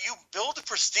 You build the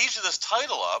prestige of this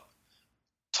title up.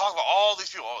 Talk about all these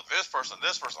people. Oh, this person.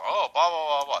 Oh, blah, blah,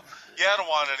 blah, blah. Yeah, I don't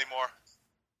want it anymore.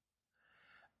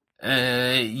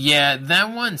 Yeah,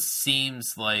 that one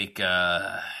seems like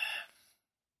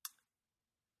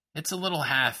it's a little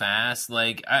half-assed.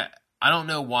 Like, I don't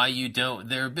know why you don't.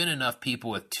 There have been enough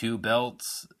people with 2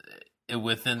 belts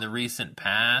within the recent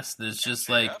past. There's just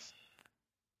MJF?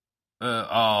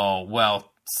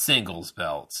 Singles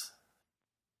belts.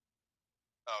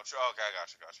 Oh, okay, I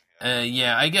gotcha.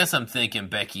 Yeah, I guess I'm thinking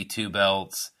Becky 2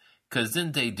 belts, because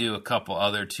didn't they do a couple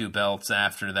other 2 belts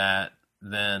after that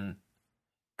then?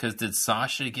 Because did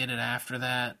Sasha get it after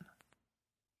that?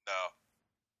 No,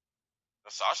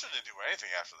 Sasha didn't do anything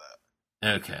after that.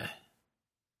 Okay.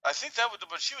 I think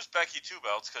but she was Becky 2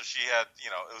 belts because she had,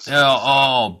 it was...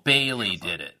 Bailey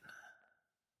did it.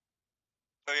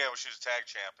 Oh, yeah, when she was tag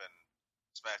champ and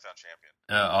SmackDown champion.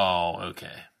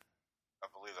 Okay. I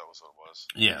believe that was what it was.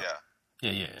 Yeah.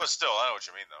 But still, I know what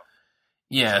you mean, though.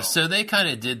 Yeah, so they kind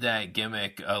of did that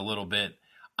gimmick a little bit.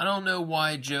 I don't know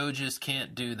why Joe just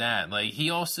can't do that. Like, he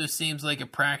also seems like a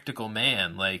practical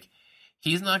man. Like,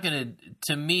 he's not going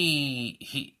to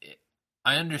me,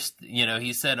 I understand,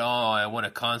 he said, I want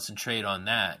to concentrate on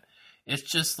that. It's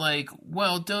just like,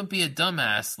 well, don't be a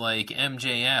dumbass like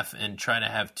MJF and try to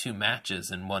have 2 matches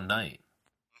in one night.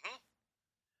 Mm-hmm.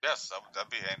 Yes, that'd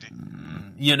be handy.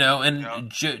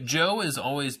 Joe has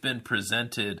always been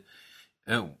presented,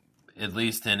 at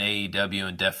least in AEW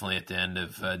and definitely at the end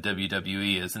of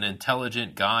WWE, as an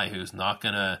intelligent guy who's not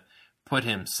going to put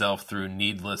himself through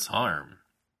needless harm.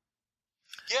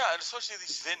 Yeah, and especially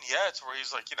these vignettes where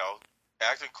he's like,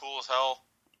 acting cool as hell.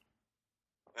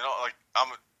 Like,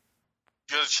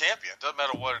 you're the champion. Doesn't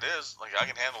matter what it is. Like, I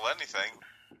can handle anything.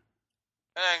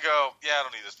 And then go, yeah, I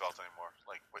don't need this belt anymore.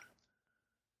 Like, wait.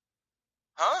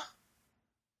 Huh?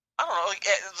 I don't know. Like,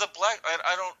 the black...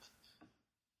 I don't...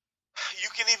 You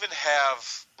can even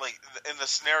have, like, in the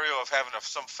scenario of having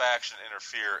some faction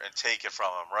interfere and take it from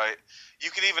him, right?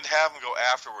 You can even have him go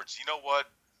afterwards. You know what?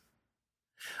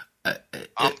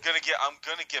 I'm gonna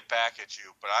get back at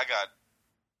you, but I got...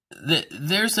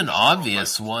 There's an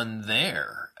obvious one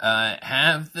there.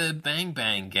 Have the Bang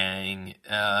Bang Gang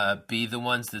be the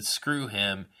ones that screw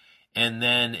him, and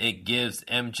then it gives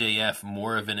MJF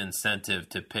more of an incentive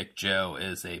to pick Joe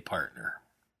as a partner.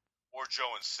 Or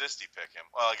Joe insists he pick him.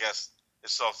 Well, I guess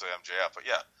it's still up to MJF, but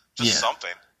just something.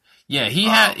 Yeah,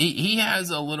 he has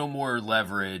a little more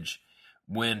leverage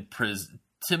when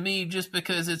to me, just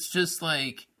because it's just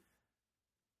like,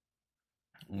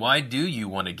 why do you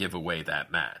want to give away that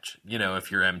match?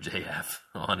 If you're MJF,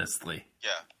 honestly.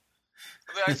 Yeah.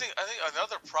 I think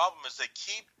another problem is they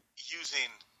keep using,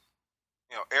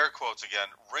 air quotes again,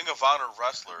 Ring of Honor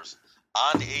wrestlers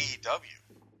on AEW.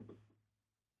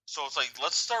 So it's like,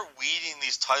 let's start weeding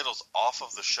these titles off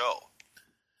of the show.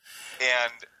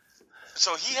 And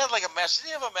so he had like a match. Didn't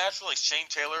he have a match with like Shane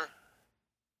Taylor?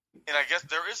 And I guess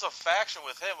there is a faction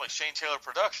with him, like Shane Taylor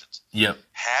Productions. Yep.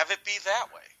 Have it be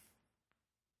that way.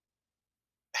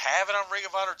 Have it on Ring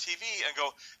of Honor TV and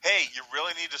go, hey, you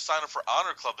really need to sign up for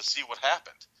Honor Club to see what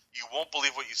happened. You won't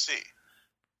believe what you see.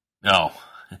 No.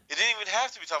 It didn't even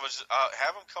have to be tough. Just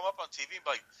have him come up on TV and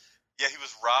be like, yeah, he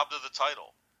was robbed of the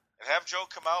title. And have Joe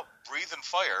come out, breathing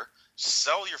fire,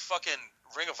 sell your fucking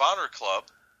Ring of Honor Club,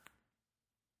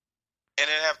 and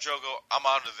then have Joe go, I'm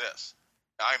on to this.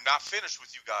 I'm not finished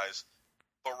with you guys,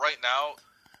 but right now,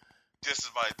 this is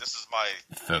my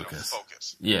focus.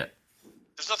 Focus. Yeah.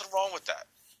 There's nothing wrong with that.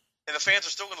 And the fans are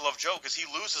still going to love Joe because he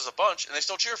loses a bunch, and they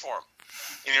still cheer for him.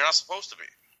 And you're not supposed to be.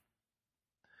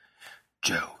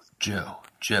 Joe. Yeah.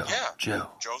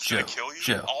 Joe's going to kill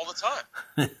you all the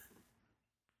time.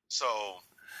 So,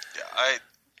 yeah, I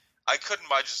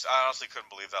honestly couldn't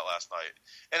believe that last night.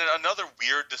 And another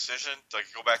weird decision, like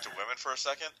go back to women for a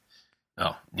second.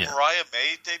 Oh, yeah. Mariah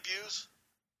May debuts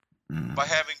by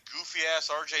having goofy-ass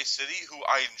RJ City, who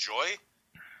I enjoy.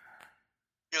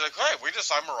 He's like, hey, we just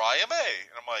signed Mariah May.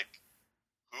 And I'm like,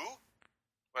 who?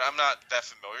 But I'm not that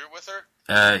familiar with her.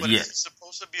 But if she's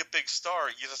supposed to be a big star,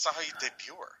 that's not how you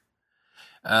debut her.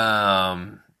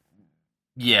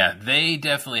 Yeah, they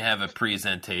definitely have a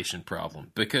presentation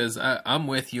problem because I'm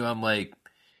with you. I'm like,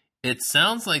 it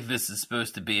sounds like this is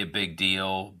supposed to be a big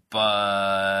deal,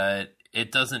 but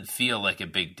it doesn't feel like a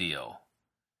big deal.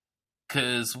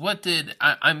 Because what did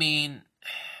I mean?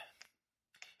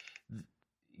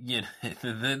 You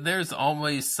know, there's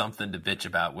always something to bitch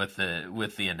about with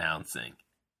the announcing.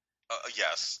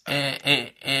 Yes.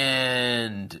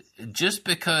 And just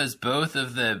because both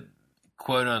of the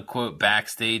quote unquote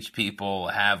backstage people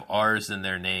have R's in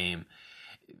their name,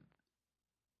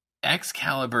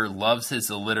 Excalibur loves his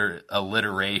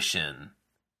alliteration.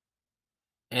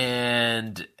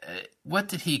 And what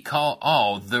did he call?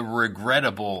 Oh, the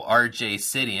regrettable RJ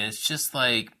City. And it's just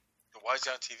like, why is he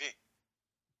on TV?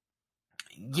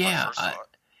 Yeah,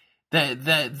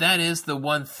 that is the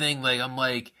one thing. Like I'm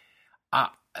like,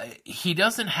 he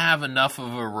doesn't have enough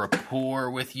of a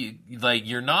rapport with you. Like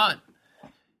you're not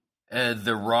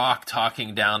The Rock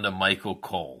talking down to Michael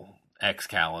Cole,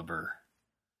 Excalibur.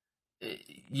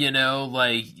 You know,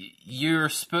 like you're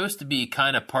supposed to be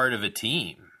kind of part of a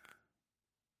team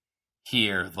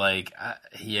here. Like,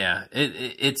 yeah,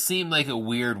 it seemed like a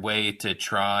weird way to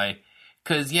try.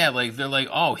 Because, yeah, like, they're like,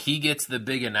 oh, he gets the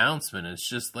big announcement. It's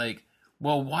just like,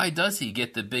 well, why does he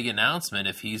get the big announcement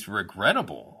if he's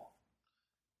regrettable?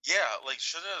 Yeah, like,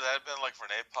 shouldn't that have been, like,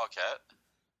 Renee Paquette?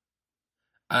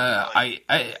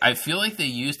 I feel like they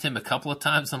used him a couple of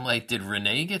times. I'm like, did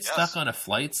Renee get stuck on a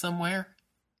flight somewhere?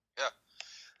 Yeah.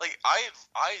 Like, I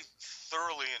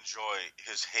thoroughly enjoy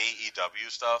his Hey EW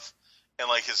stuff and,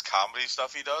 like, his comedy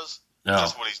stuff he does. Oh.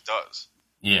 That's what he does.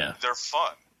 Yeah. They're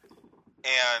fun.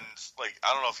 And, like,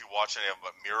 I don't know if you watch any of them,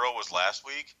 but Miro was last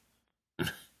week.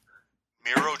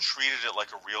 Miro treated it like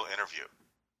a real interview.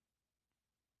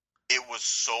 It was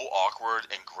so awkward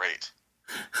and great.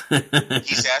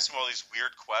 He's asking all these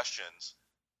weird questions,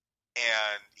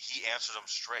 and he answered them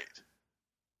straight.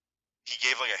 He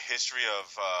gave, like, a history of,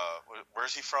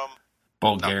 where's he from?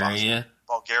 Bulgaria.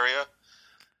 Bulgaria.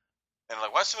 And,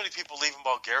 like, why so many people leaving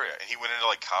Bulgaria? And he went into,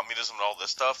 like, communism and all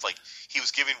this stuff. Like, he was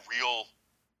giving real...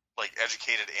 like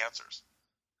educated answers,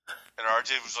 and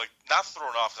RJ was like not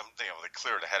thrown off. I'm thinking they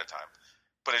cleared it ahead of time,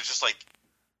 but it's just like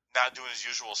not doing his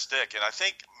usual stick. And I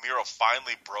think Miro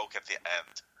finally broke at the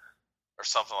end, or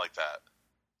something like that.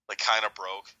 Like kind of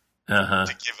broke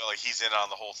to give it like he's in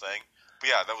on the whole thing. But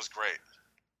yeah, that was great.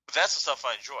 But that's the stuff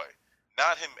I enjoy,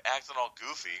 not him acting all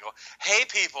goofy. Go, hey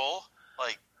people,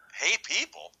 like hey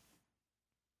people.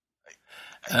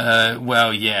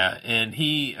 Well, yeah, and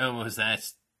he was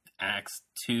asked. Acts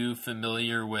too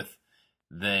familiar with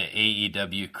the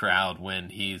AEW crowd when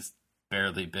he's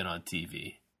barely been on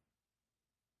TV.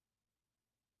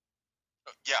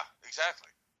 Yeah, exactly.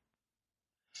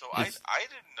 So I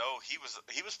didn't know he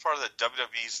was part of the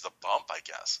WWE's The Bump, I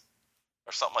guess,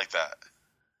 or something like that.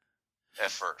 At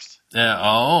first.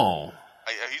 Oh.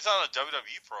 He's on a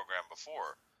WWE program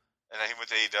before, and then he went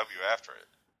to AEW after it.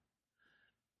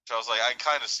 So I was like, I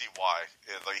kind of see why.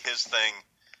 Like his thing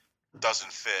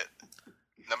doesn't fit.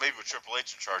 Now maybe with Triple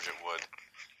H in charge it would,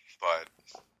 but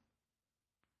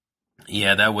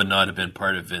yeah, that would not have been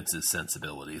part of Vince's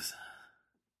sensibilities.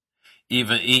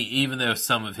 Even though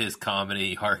some of his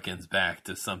comedy harkens back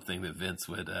to something that Vince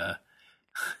would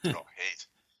hate,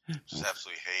 just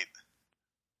absolutely hate.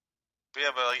 But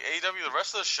yeah, but like AEW, the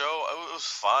rest of the show, it was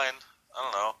fine. I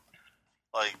don't know,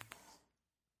 like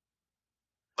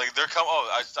they're coming. Oh,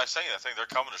 I sang that thing. They're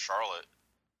coming to Charlotte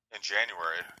in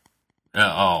January.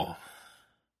 Oh.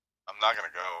 I'm not going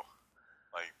to go.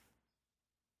 Like,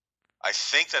 I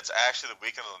think that's actually the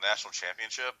weekend of the National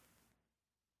Championship,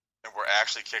 and we're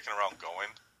actually kicking around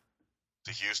going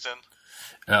to Houston.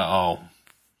 Oh.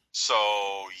 So,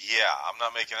 yeah, I'm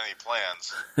not making any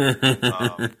plans,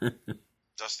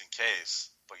 just in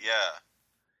case. But, yeah,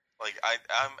 like,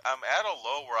 I'm at a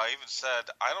low where I even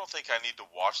said, I don't think I need to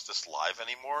watch this live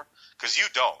anymore, because you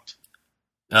don't.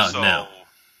 Oh, so, no.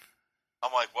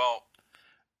 I'm like, well...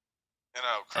 You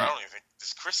know, I don't even think...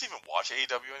 Does Chris even watch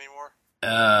AEW anymore?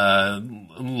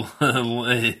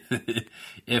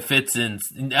 If it's in...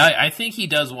 I think he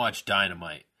does watch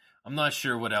Dynamite. I'm not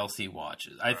sure what else he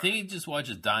watches. I think he just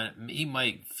watches Dynamite. He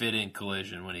might fit in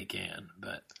Collision when he can,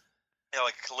 but... Yeah,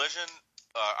 like Collision...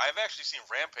 I've actually seen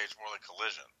Rampage more than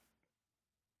Collision.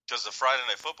 Because the Friday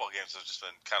Night Football games have just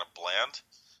been kind of bland.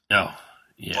 Oh,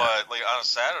 yeah. But, like, on a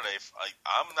Saturday,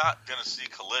 I'm not going to see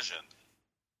Collision.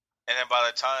 And then by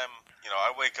the time... You know,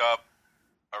 I wake up,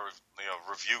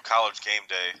 review College Game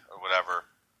Day or whatever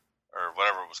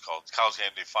it was called, College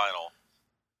Game Day Final,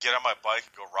 get on my bike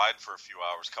and go ride for a few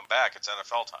hours, come back, it's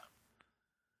NFL time.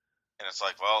 And it's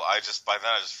like, well, by then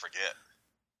I just forget.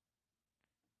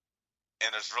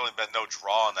 and there's really been no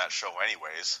draw on that show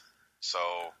anyways. So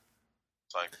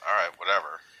it's like, all right,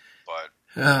 whatever. But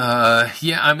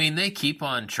yeah, I mean, they keep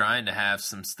on trying to have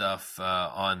some stuff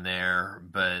on there,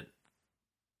 but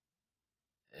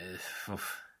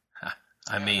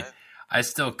I mean, I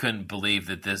still couldn't believe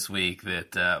that this week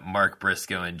that Mark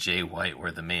Briscoe and Jay White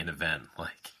were the main event.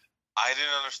 Like, I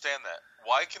didn't understand that.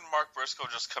 Why can Mark Briscoe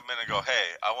just come in and go,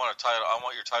 "Hey, I want a title. I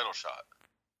want your title shot."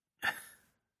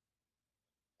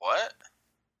 What?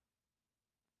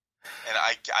 And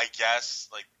I guess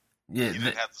like you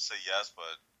didn't have to say yes,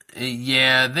 but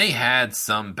yeah, they had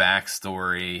some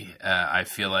backstory. I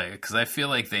feel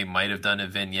like they might have done a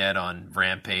vignette on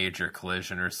Rampage or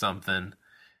Collision or something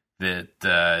that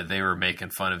they were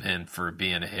making fun of him for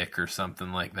being a hick or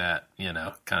something like that. You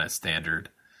know, kind of standard.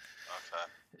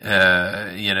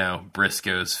 Okay.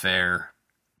 Briscoe's fair.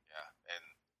 Yeah, and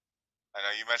I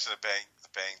know you mentioned the bang,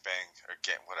 or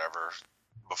get whatever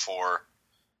before,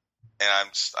 and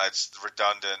it's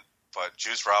redundant, but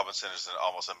Juice Robinson is an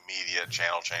almost immediate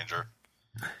channel changer.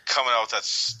 Coming out with that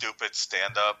stupid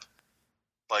stand-up,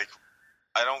 like,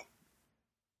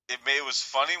 it was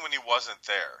funny when he wasn't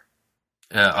there.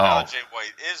 Now Jay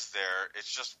White is there,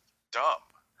 it's just dumb.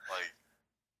 Like,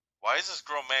 why is this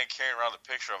grown man carrying around a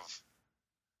picture of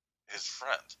his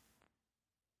friend?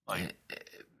 Like,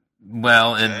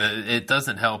 well, okay. And it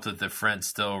doesn't help that the friend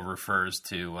still refers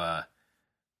to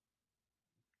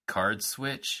Card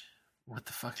Switch. What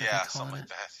the fuck? Yeah, something like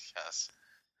that. Yes,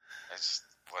 it's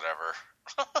whatever.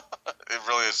 It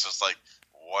really is just like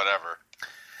whatever.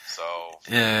 So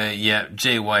yeah,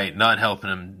 Jay White not helping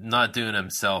him, not doing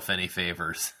himself any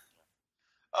favors.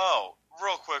 Oh,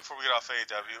 real quick before we get off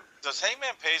AEW, does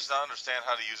Hangman Page not understand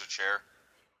how to use a chair?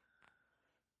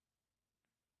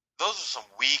 Those are some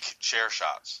weak chair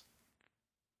shots.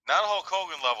 Not Hulk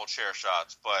Hogan level chair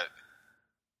shots, but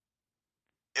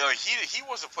he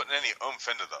wasn't putting any oomph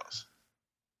into those.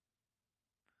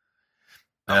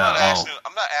 I'm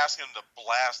not asking him to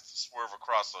blast Swerve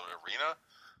across the arena,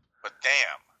 but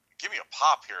damn, give me a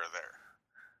pop here or there.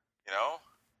 You know?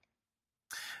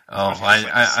 Oh,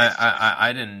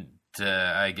 I didn't.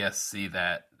 I guess see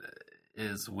that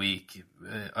is weak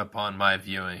upon my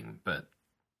viewing, but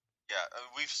yeah,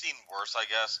 we've seen worse. I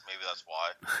guess maybe that's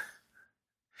why.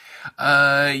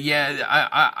 Yeah,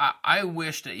 I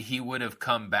wish that he would have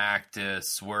come back to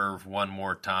Swerve one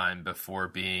more time before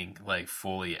being like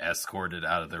fully escorted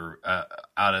out of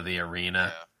the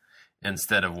arena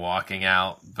instead of walking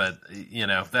out. But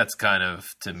that's kind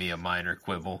of to me a minor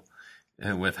quibble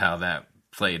with how that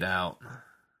played out.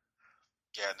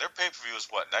 Yeah, their pay-per-view is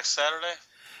what, next Saturday?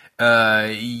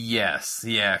 Yes,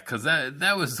 yeah, because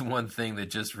that was one thing that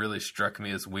just really struck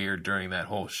me as weird during that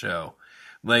whole show.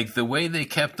 Like, the way they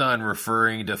kept on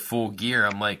referring to Full Gear,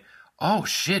 I'm like, oh,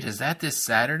 shit, is that this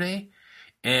Saturday?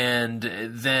 And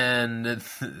then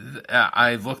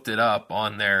I looked it up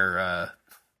on their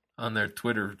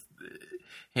Twitter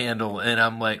handle, and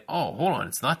I'm like, oh, hold on,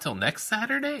 it's not till next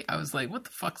Saturday? I was like, what the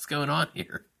fuck's going on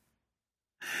here?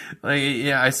 Like,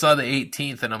 yeah, I saw the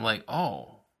 18th, and I'm like,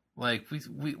 oh, like,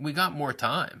 we got more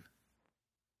time.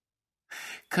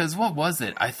 Because what was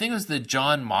it? I think it was the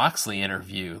Jon Moxley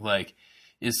interview, like,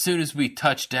 as soon as we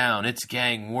touch down, it's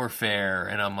gang warfare.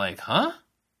 And I'm like, huh?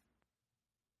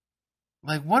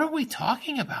 Like, what are we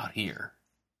talking about here?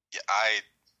 Yeah,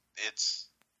 it's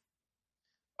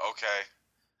okay.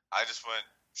 I just went,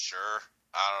 sure,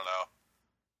 I don't know.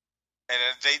 And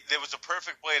then there was a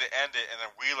perfect way to end it, and then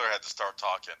Wheeler had to start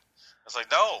talking. I was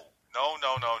like, no.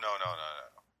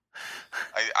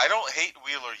 I don't hate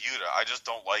Wheeler Yuta. I just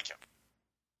don't like him.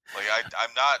 Like,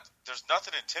 I'm not, there's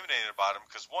nothing intimidating about him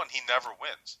because, one, he never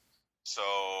wins. So,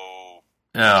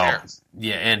 who cares?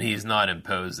 Yeah, and he's not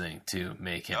imposing to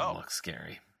make him look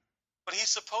scary. But he's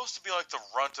supposed to be like the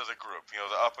runt of the group,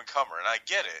 the up-and-comer, and I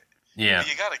get it. Yeah. But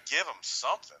you got to give him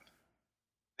something.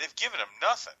 They've given him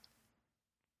nothing.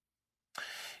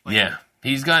 Like, yeah,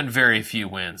 he's gotten very few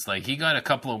wins. Like, he got a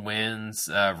couple of wins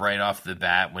right off the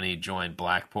bat when he joined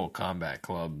Blackpool Combat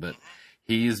Club, but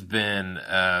he's been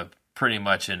pretty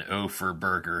much an O-for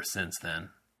burger since then.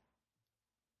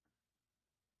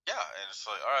 Yeah, and it's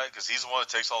like, all right, because he's the one that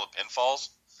takes all the pinfalls.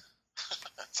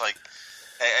 It's like,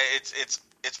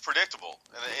 it's predictable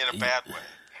in a bad way.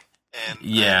 And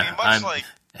yeah,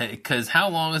 because how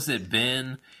long has it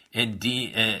been? And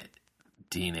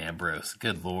Dean Ambrose,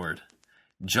 good lord,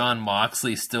 Jon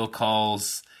Moxley still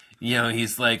calls.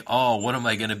 He's like, oh, what am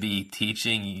I going to be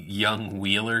teaching young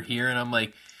Wheeler here? And I'm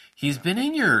like, he's been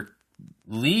in your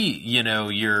league,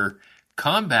 your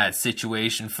combat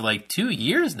situation for like 2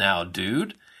 years now,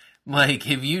 dude. Like,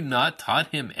 have you not taught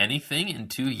him anything in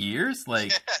 2 years?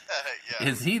 Like, yeah.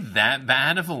 Is he that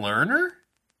bad of a learner?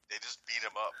 They just beat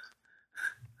him up.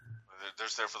 They're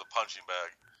just there for the punching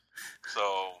bag. So,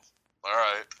 all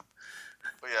right.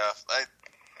 But yeah,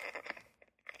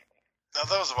 now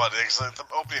that was about it. Like, the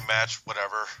opening match,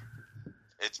 whatever.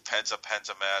 It's a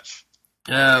Penta match.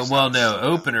 Well, no.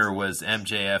 Opener was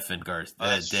MJF and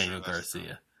Daniel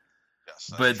Garcia.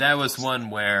 Yes, but that was one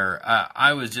where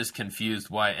I was just confused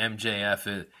why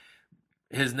MJF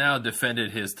has now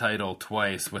defended his title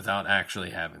twice without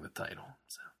actually having the title.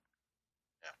 So,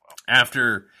 yeah, well.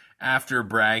 After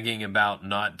bragging about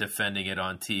not defending it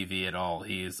on TV at all,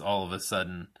 he's all of a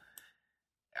sudden...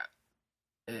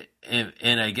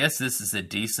 And I guess this is a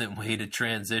decent way to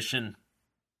transition.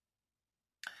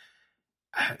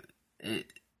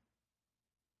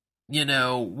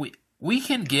 We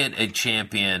can get a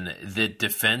champion that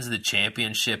defends the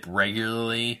championship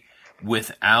regularly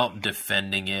without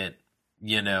defending it,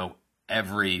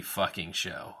 every fucking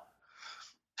show.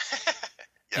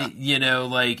 Yeah.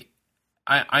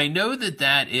 I know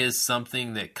that is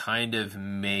something that kind of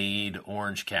made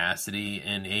Orange Cassidy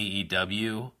in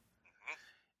AEW.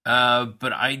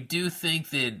 But I do think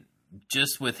that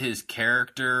just with his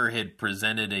character had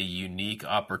presented a unique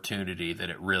opportunity that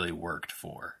it really worked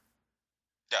for.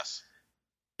 Yes.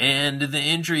 And the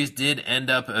injuries did end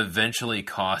up eventually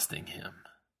costing him.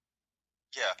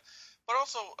 Yeah. But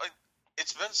also,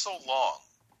 it's been so long.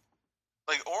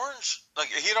 Orange,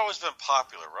 he'd always been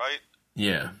popular, right?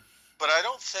 Yeah. But I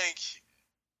don't think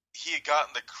he had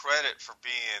gotten the credit for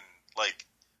being,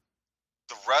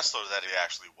 the wrestler that he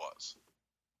actually was.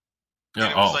 And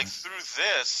it was through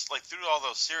this, through all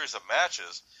those series of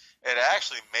matches, it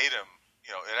actually made him,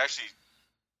 it actually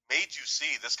made you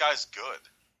see this guy's good.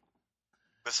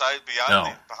 Behind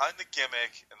the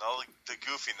gimmick and all the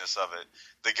goofiness of it,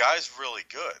 the guy's really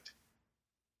good.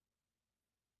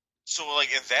 So,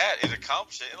 in that, it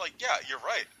accomplished it. And, yeah, you're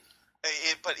right.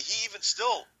 But he even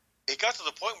still, it got to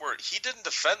the point where he didn't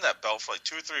defend that belt for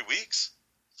 2 or 3 weeks.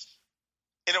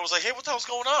 And it was hey, what the hell's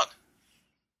going on?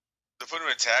 They put him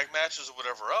in tag matches or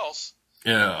whatever else.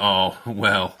 Yeah, oh,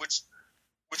 well. Which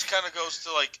kind of goes to,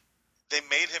 they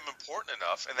made him important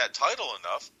enough and that title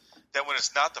enough that when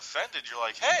it's not defended, you're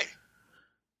like, hey.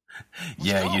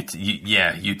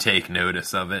 Yeah, you take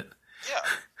notice of it.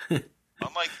 Yeah.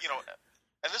 I'm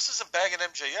and this isn't bagging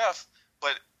MJF,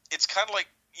 but it's kind of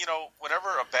whenever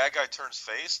a bad guy turns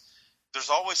face, there's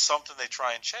always something they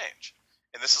try and change.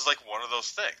 And this is one of those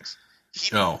things.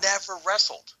 He never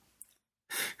wrestled.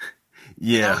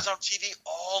 Yeah. He was on TV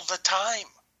all the time.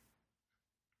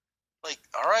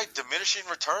 All right, diminishing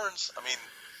returns. I mean,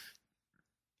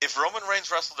 if Roman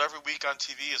Reigns wrestled every week on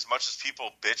TV as much as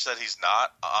people bitch that he's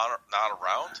not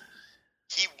around,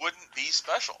 he wouldn't be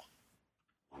special.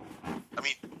 I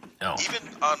mean, even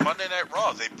on Monday Night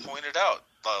Raw, they pointed out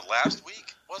last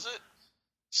week, was it?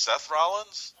 Seth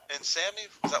Rollins and Sammy?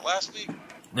 Was that last week?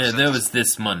 Yeah, that was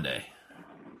this Monday.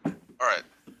 All right.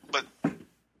 But,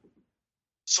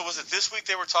 so was it this week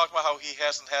they were talking about how he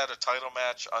hasn't had a title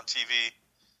match on TV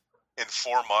in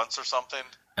 4 months or something?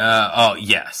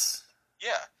 Yes.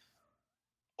 Yeah.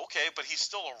 Okay, but he's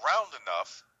still around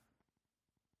enough,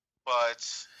 but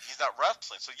he's not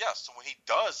wrestling. So, yes, so when he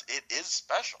does, it is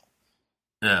special.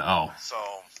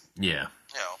 So, yeah.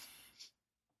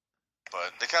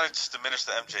 But they kind of just diminished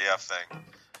the MJF thing.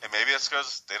 And maybe that's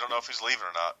because they don't know if he's leaving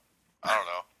or not. I don't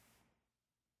know.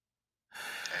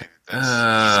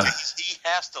 He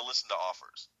has to listen to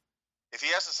offers. If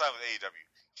he has to sign with AEW,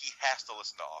 he has to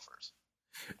listen to offers.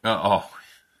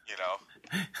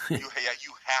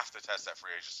 You have to test that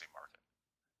free agency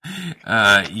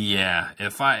market. Yeah.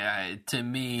 If to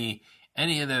me,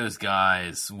 any of those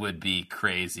guys would be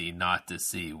crazy not to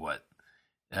see what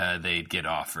they'd get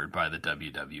offered by the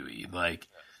WWE.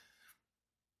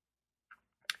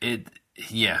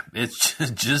 It's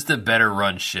just a better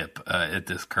run ship at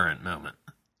this current moment.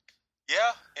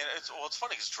 Yeah, and it's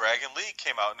funny because Dragon Lee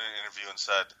came out in an interview and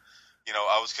said,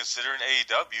 I was considering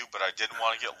AEW, but I didn't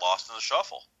want to get lost in the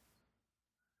shuffle.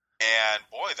 And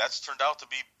boy, that's turned out to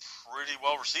be pretty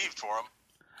well received for him.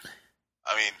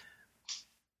 I mean,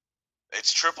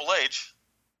 it's Triple H,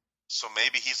 so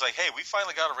maybe he's like, hey, we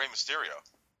finally got a Rey Mysterio.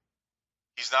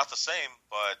 He's not the same,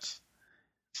 but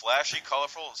flashy,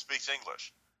 colorful, and speaks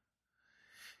English.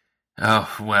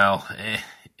 Oh, well,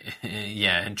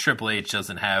 yeah, and Triple H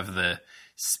doesn't have the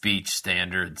speech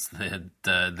standards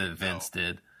that Vince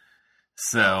did.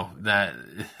 So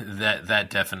that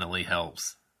definitely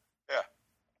helps. Yeah.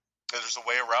 There's a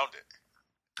way around it.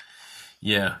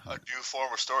 Yeah. A new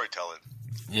form of storytelling.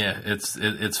 Yeah,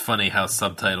 it's funny how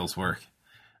subtitles work.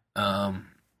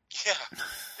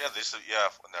 Yeah, they said, yeah,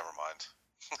 never mind.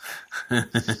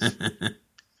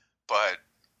 But,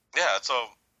 yeah, so,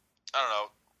 I don't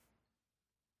know.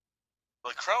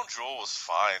 Like, Crown Jewel was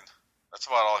fine. That's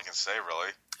about all I can say,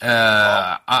 really.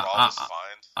 Raw was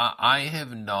fine. I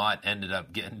have not ended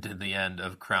up getting to the end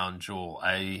of Crown Jewel.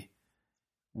 I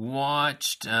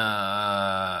watched,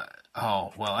 I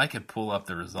could pull up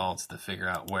the results to figure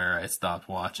out where I stopped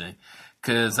watching.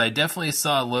 Because I definitely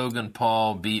saw Logan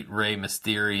Paul beat Rey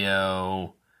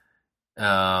Mysterio,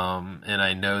 and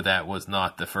I know that was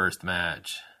not the first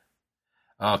match.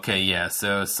 Okay, yeah,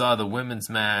 so saw the women's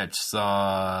match,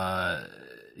 Seth.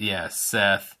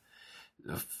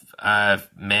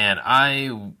 Man,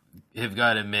 I have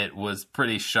got to admit, was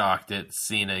pretty shocked at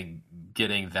Cena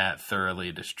getting that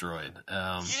thoroughly destroyed.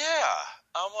 I'm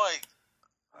like,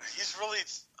 he's really,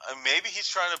 maybe he's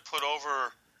trying to put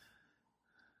over,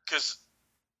 because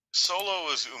Solo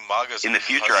is Umaga's in the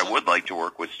future, cousin. I would like to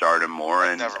work with Stardom more,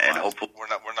 and hopefully we're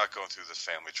not going through this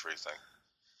family tree thing.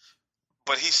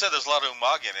 But he said there's a lot of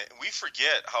Umaga in it, and we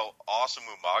forget how awesome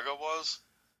Umaga was,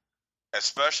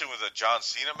 especially with the John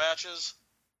Cena matches.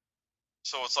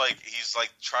 So it's like he's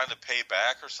like trying to pay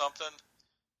back or something,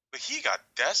 but he got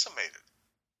decimated.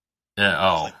 Yeah.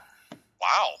 Oh. Like,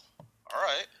 wow. All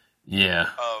right. Yeah.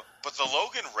 But the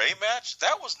Logan Ray match,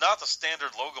 that was not the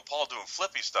standard Logan Paul doing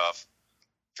flippy stuff.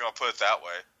 If you want to put it that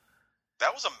way,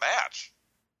 that was a match,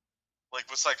 like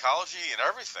with psychology and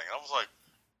everything. And I was like,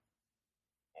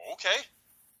 okay.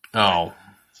 Oh.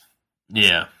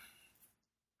 Yeah.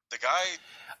 The guy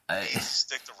needs to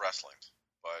stick to wrestling,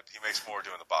 but he makes more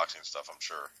doing the boxing stuff, I'm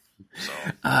sure. So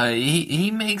he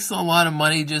makes a lot of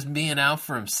money just being out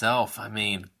for himself. I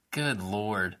mean, good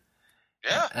Lord.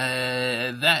 Yeah.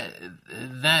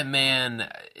 That man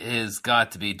has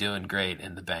got to be doing great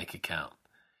in the bank account.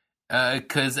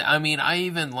 Because, I mean, I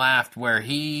even laughed where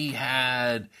he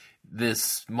had this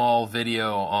small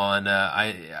video on,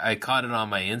 I caught it on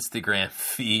my Instagram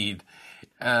feed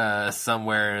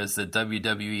somewhere as a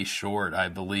WWE short, I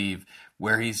believe,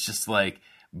 where he's just like,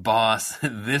 boss,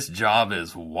 this job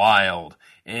is wild.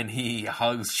 And he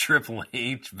hugs Triple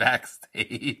H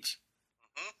backstage.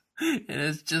 And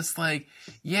it's just like,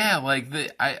 yeah, like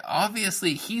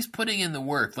obviously he's putting in the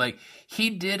work. Like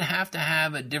he did have to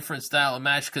have a different style of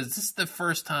match because this is the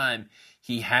first time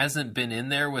he hasn't been in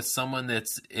there with someone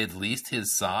that's at least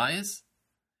his size.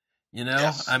 You know,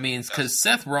 yes. I mean, because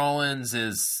Seth Rollins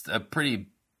is a pretty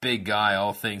big guy,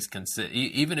 all things considered,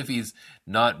 even if he's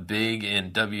not big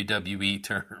in WWE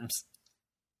terms.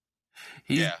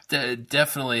 He's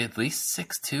definitely at least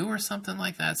 6'2" or something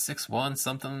like that, 6'1",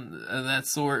 something of that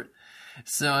sort.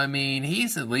 So, I mean,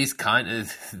 he's at least kind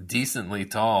of decently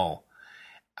tall.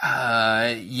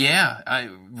 Wrestling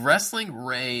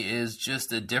Ray is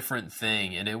just a different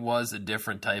thing, and it was a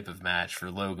different type of match for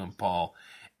Logan Paul.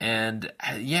 And,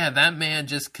 that man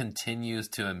just continues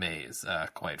to amaze,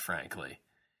 quite frankly.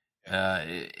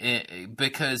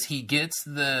 Because he gets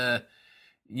the...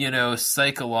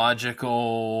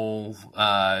 psychological,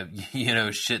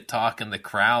 shit talking the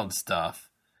crowd stuff.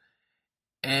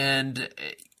 And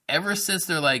ever since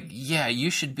they're like, yeah,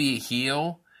 you should be a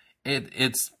heel,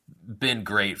 it's been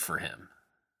great for him.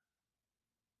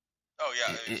 Oh,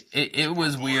 yeah. It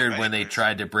was weird when they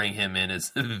tried to bring him in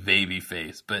as a baby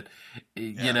face, but,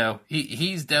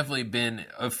 he's definitely been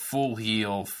a full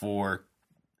heel for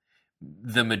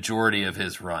the majority of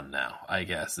his run now, I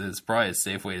guess. It's probably a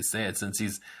safe way to say it since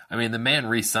the man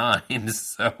re-signed,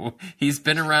 so he's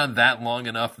been around that long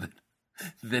enough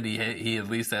that he at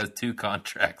least has 2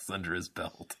 contracts under his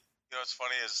belt. You know what's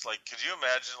funny is, like, could you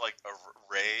imagine, like, a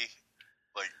Ray,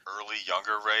 like, early,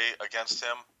 younger Ray against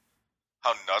him?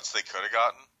 How nuts they could have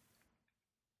gotten?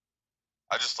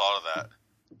 I just thought of that.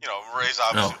 Ray's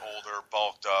obviously older,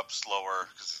 bulked up, slower,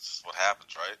 because it's just what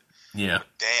happens, right? Yeah.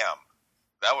 But damn.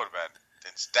 That would have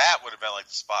been like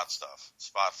the spot stuff,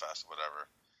 spot fest, whatever.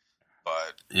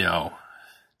 But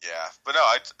but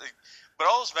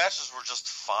all those matches were just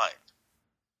fine.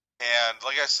 And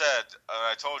like I said,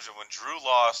 I told you when Drew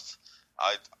lost,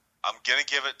 I'm gonna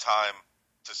give it time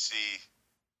to see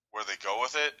where they go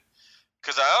with it,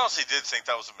 because I honestly did think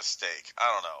that was a mistake.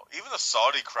 I don't know. Even the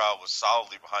Saudi crowd was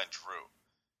solidly behind Drew.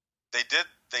 They did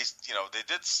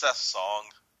Seth's song,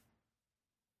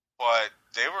 but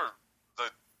the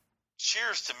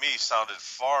cheers to me sounded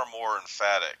far more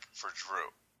emphatic for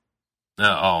Drew.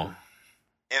 And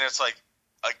it's like,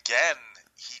 again,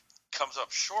 he comes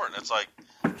up short, and it's like,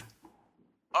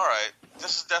 all right,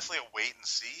 this is definitely a wait and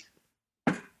see.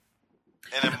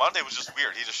 And then Monday was just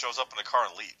weird. He just shows up in a car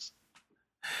and leaves.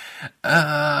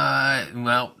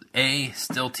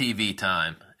 Still TV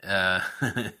time.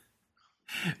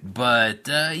 But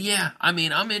yeah, I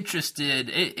mean, I'm interested.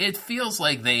 It feels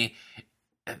like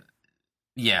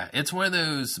it's one of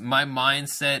those. My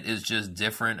mindset is just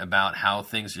different about how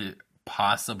things are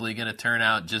possibly going to turn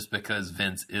out, just because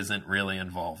Vince isn't really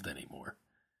involved anymore.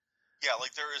 Yeah,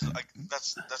 like there is. Like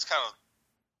that's kind of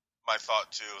my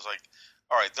thought too. Is like,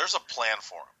 all right, there's a plan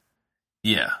for him.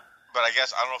 Yeah. But I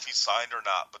guess I don't know if he's signed or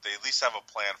not. But they at least have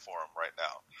a plan for him right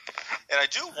now. And I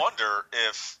do wonder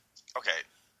if. Okay,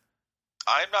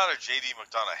 I'm not a JD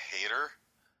McDonough hater.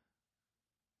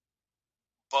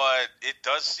 But it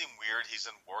does seem weird he's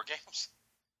in War Games.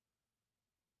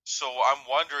 So I'm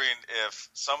wondering if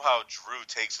somehow Drew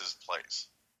takes his place.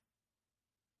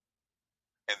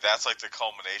 And that's like the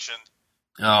culmination.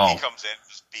 Oh. He comes in,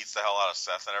 just beats the hell out of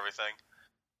Seth and everything.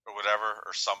 Or whatever,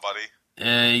 or somebody.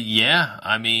 Yeah,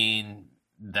 I mean,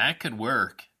 that could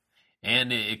work.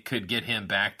 And it could get him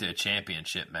back to a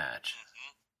championship match.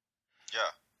 Mm-hmm.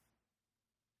 Yeah.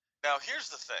 Now, here's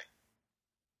the thing.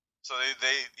 So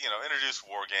they introduced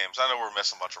War Games. I know we're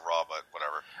missing a bunch of Raw, but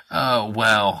whatever. Oh,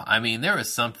 well, I mean, there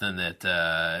was something that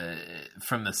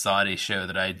from the Saudi show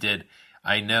that I did.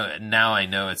 I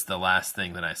know it's the last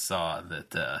thing that I saw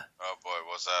that. Oh boy,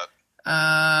 what's that?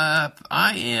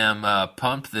 I am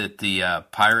pumped that the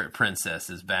Pirate Princess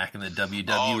is back in the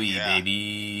WWE,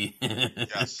 baby.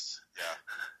 Yes, yeah.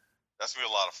 That's gonna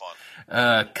be a lot of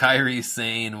fun. Kairi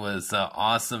Sane was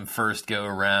awesome first go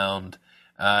around.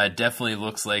 Definitely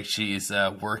looks like she's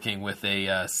working with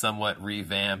a somewhat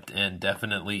revamped and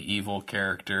definitely evil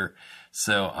character.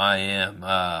 So I am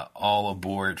all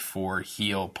aboard for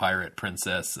heel Pirate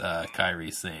Princess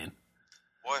Kairi Sane.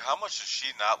 Boy, how much does she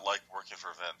not like working for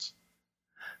Vince?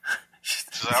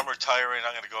 She's like, I'm retiring.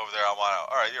 I'm going to go over there. I'm out.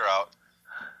 All right, you're out.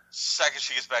 Second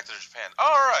she gets back to Japan. All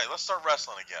right, let's start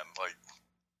wrestling again.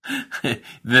 Like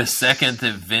the second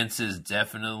that Vince is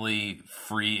definitely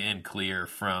free and clear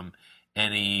from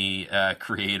any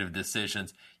creative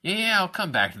decisions. Yeah, I'll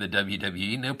come back to the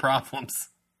WWE. No problems.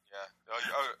 Yeah.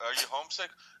 Are you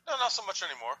homesick? No, not so much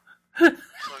anymore. So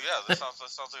yeah, that sounds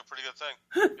like a pretty good thing.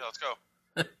 Yeah, let's go.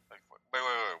 Like, wait,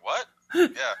 what?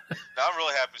 Yeah. Now I'm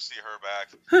really happy to see her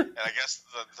back. And I guess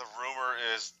the rumor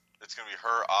is it's going to be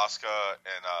her, Asuka,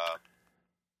 and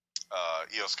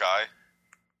Io Sky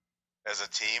as a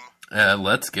team.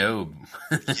 Let's go.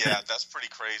 Yeah, that's pretty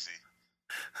crazy.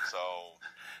 So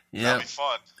yeah, that'll be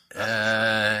fun.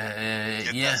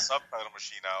 Get yeah. that subtitle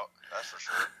machine out. That's for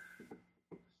sure.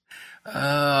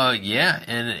 Yeah,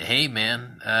 and hey,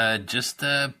 man, just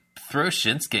throw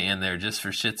Shinsuke in there just for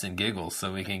shits and giggles,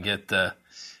 so we can get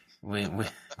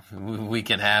we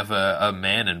can have a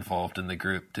man involved in the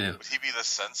group too. Would he be the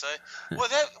sensei? Well,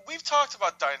 we've talked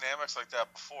about dynamics like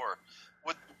that before.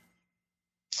 Would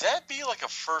that be like a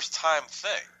first time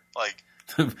thing? Like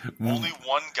only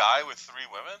one guy with three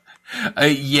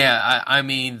women? Yeah, I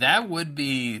mean, that would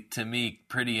be, to me,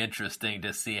 pretty interesting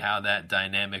to see how that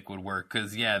dynamic would work.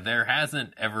 Because, yeah, there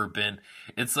hasn't ever been...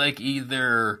 It's like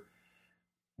either...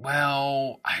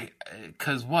 Well,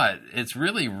 because what? It's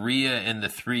really Rhea and the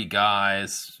three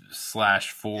guys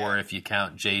 /4 if you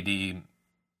count JD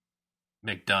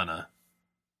McDonough.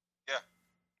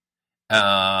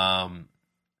 Yeah.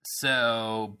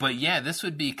 So, but yeah, this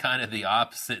would be kind of the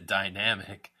opposite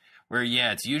dynamic, where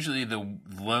yeah, it's usually the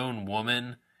lone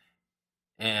woman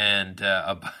and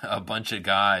a bunch of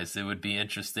guys. It would be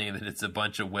interesting that it's a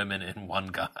bunch of women and one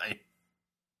guy.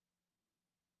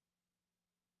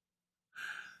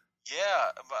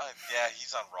 Yeah,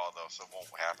 he's on Raw though, so it won't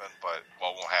happen. But it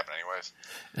won't happen anyways.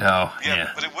 Oh,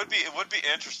 yeah. But it would be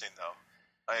interesting though.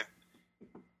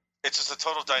 It's just a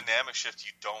total dynamic shift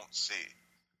you don't see.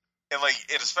 And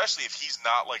especially if he's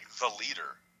not like the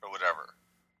leader or whatever,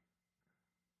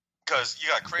 because you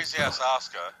got crazy ass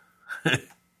Asuka,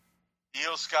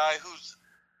 Io Sky, whose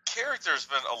character has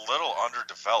been a little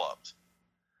underdeveloped.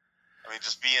 I mean,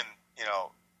 just being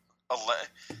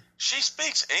she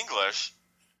speaks English,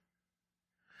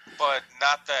 but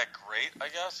not that great, I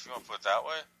guess, if you want to put it that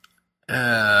way.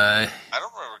 I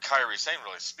don't remember Kairi Sane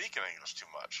really speaking English too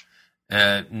much.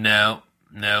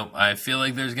 No, I feel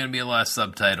like there's going to be a lot of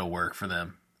subtitle work for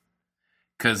them.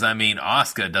 Because, I mean,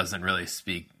 Asuka doesn't really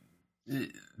speak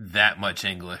that much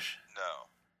English. No.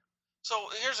 So,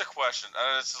 here's a question.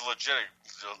 It's a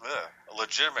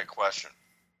legitimate question.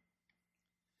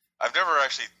 I've never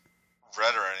actually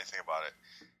read or anything about it.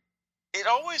 It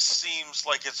always seems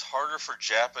like it's harder for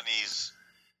Japanese,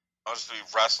 obviously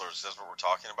wrestlers, that's what we're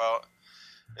talking about.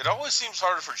 It always seems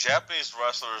harder for Japanese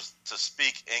wrestlers to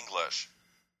speak English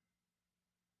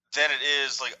than it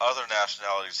is like other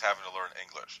nationalities having to learn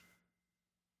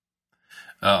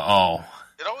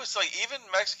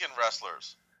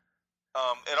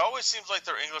It always seems like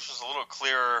their English is a little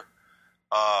clearer.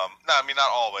 No, I mean not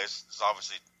always. It's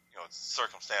obviously it's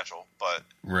circumstantial, but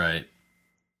right.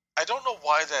 I don't know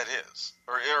why that is,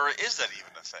 or is that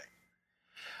even a thing?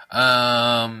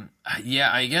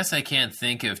 Yeah, I guess I can't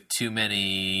think of too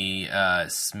many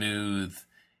smooth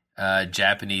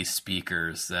Japanese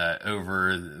speakers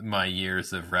over my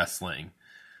years of wrestling.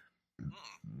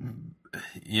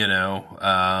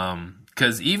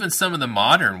 Because even some of the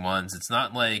modern ones, it's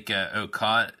not like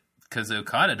Okada, because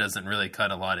Okada doesn't really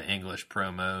cut a lot of English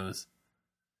promos.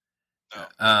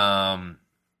 No.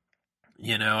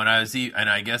 And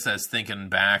I guess I was thinking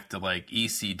back to like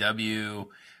ECW,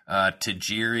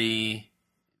 Tajiri.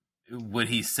 Would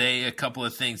he say a couple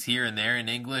of things here and there in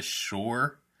English?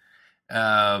 Sure.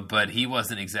 But he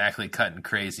wasn't exactly cutting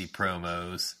crazy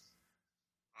promos.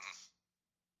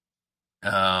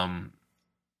 And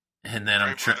then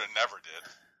Muta never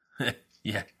did.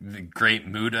 Yeah, the Great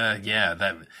Muta. Yeah,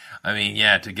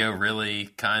 to go really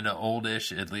kind of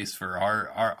oldish, at least for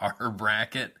our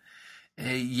bracket.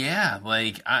 I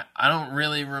don't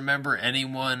really remember any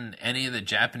of the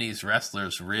Japanese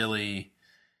wrestlers really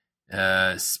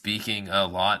speaking a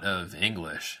lot of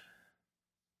English.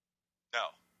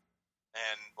 No.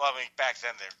 And, back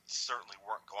then they certainly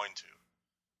weren't going to.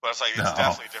 But it's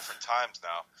definitely different times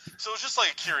now. So it's just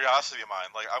like a curiosity of mine.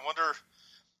 Like, I wonder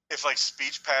if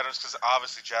speech patterns, because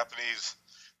obviously Japanese,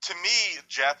 to me,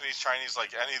 Japanese, Chinese,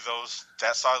 like any of those,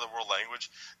 that side of the world language,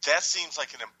 that seems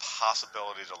like an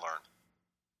impossibility to learn.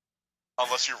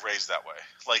 Unless you're raised that way.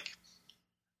 Like,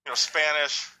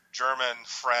 Spanish, German,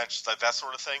 French, that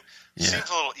sort of thing, seems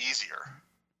a little easier.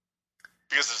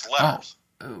 Because there's letters.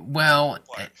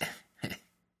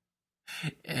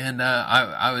 And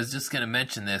I was just going to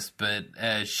mention this, but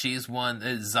she's one.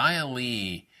 Xia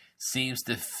Li seems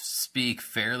to speak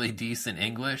fairly decent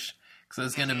English. Because I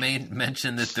was going to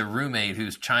mention that the roommate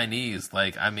who's Chinese,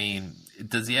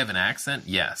 does he have an accent?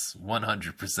 Yes,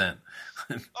 100%.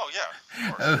 Oh yeah,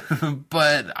 of course.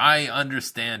 But I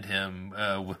understand him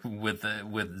with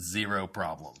zero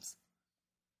problems.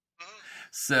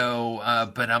 So,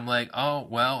 but I'm like,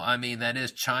 that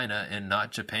is China and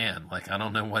not Japan. I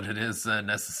don't know what it is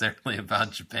necessarily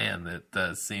about Japan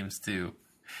that seems to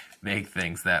make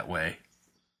things that way.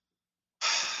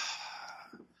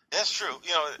 That's true.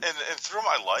 And through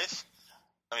my life,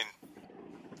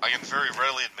 I can very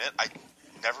rarely admit I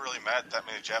never really met that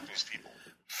many Japanese people.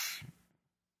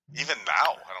 Even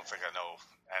now, I don't think I know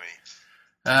any.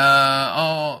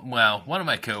 One of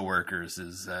my coworkers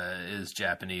is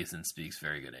Japanese and speaks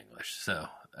very good English. So,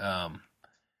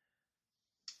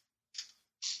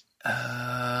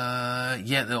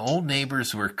 the old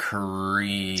neighbors were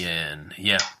Korean.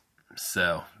 Yeah,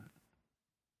 so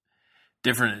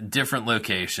different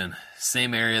location,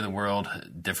 same area of the world,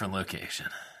 different location.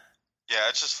 Yeah,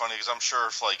 it's just funny because I'm sure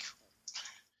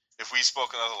if we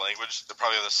spoke another language, they'd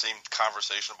probably have the same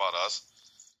conversation about us.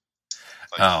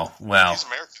 These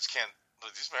Americans can't.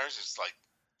 These Americans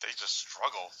they just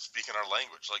struggle speaking our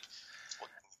language.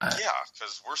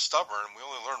 Because we're stubborn and we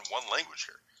only learn one language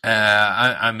here.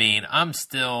 I'm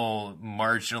still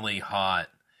marginally hot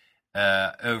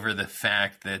over the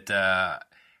fact that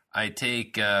I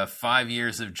take 5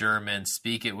 years of German,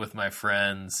 speak it with my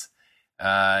friends,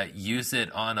 use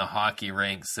it on a hockey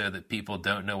rink so that people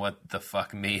don't know what the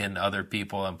fuck me and other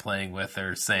people I'm playing with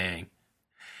are saying.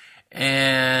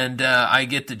 And I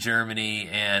get to Germany,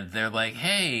 and they're like,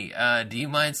 "Hey, do you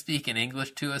mind speaking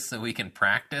English to us so we can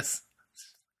practice?"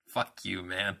 Fuck you,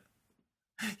 man.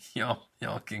 Y'all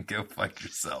can go fuck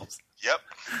yourselves. Yep.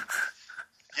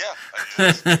 Yeah.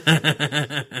 Well,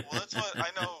 that's what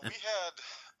I know. We had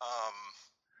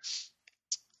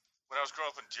when I was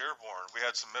growing up in Dearborn, we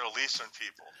had some Middle Eastern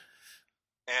people.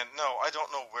 And no, I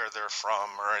don't know where they're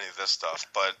from or any of this stuff,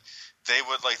 but they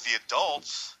would, the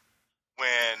adults,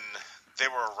 when they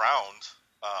were around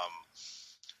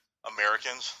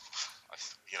Americans,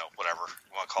 whatever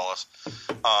you want to call us,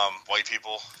 white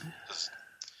people,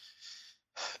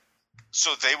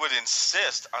 so they would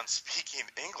insist on speaking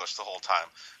English the whole time.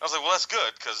 I was like, well, that's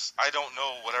good, because I don't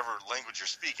know whatever language you're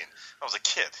speaking. I was a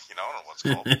kid, I don't know what it's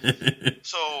called.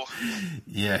 So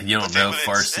yeah, you don't know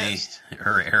Farsi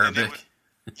or Arabic.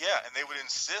 And they would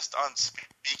insist on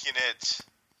speaking it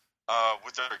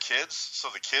with their kids, so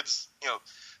the kids,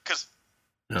 because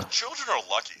children are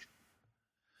lucky,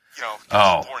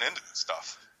 born into this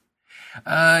stuff.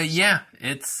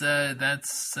 It's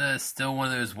that's still one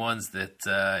of those ones that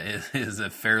is a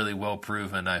fairly well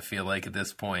proven. I feel like at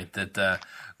this point that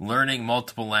learning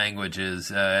multiple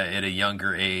languages at a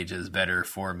younger age is better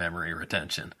for memory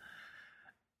retention.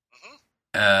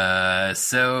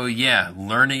 So yeah,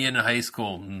 learning in high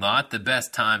school, not the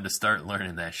best time to start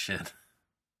learning that shit.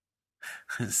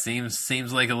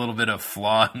 seems like a little bit of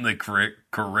flaw in the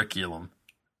curriculum.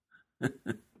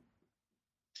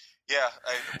 Yeah,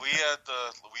 we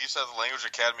used to have the language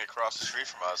academy across the street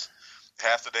from us.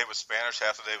 Half the day was Spanish,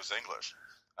 half the day was English.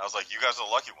 I was like, you guys are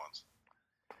the lucky ones.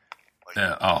 Like,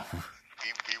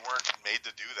 we weren't made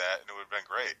to do that, and it would have been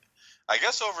great. I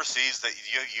guess overseas that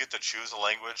you get to choose a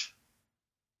language.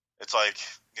 It's like,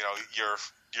 you know,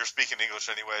 you're speaking English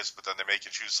anyways, but then they make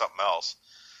you choose something else.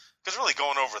 Because really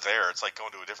going over there, it's like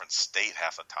going to a different state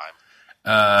half the time.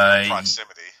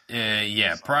 Proximity.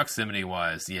 Yeah, so.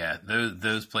 Proximity-wise, yeah.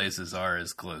 Those places are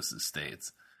as close as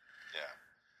states. Yeah.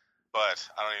 But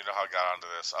I don't even know how I got onto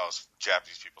this. I was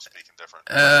Japanese people speaking different.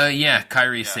 Yeah,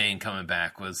 Kairi Sane coming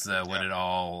back was what it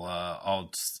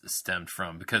all stemmed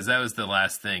from. Because that was the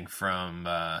last thing from...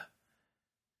 oh,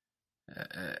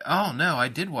 no, I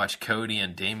did watch Cody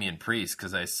and Damian Priest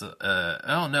because I saw...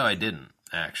 oh, no, I didn't,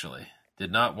 actually.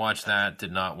 Did not watch that.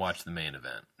 Did not watch the main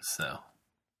event. So...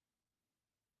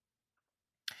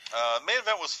 main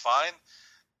event was fine.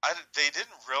 They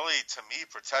didn't really, to me,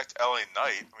 protect LA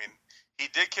Knight. I mean, he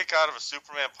did kick out of a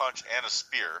Superman punch and a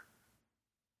spear,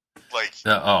 like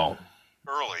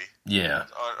early. Yeah.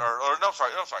 Or no,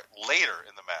 sorry, later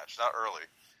in the match, not early.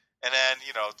 And then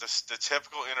the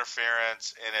typical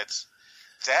interference, and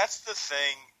that's the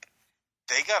thing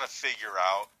they got to figure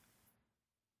out.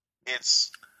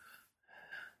 It's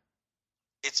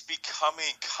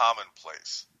becoming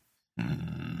commonplace.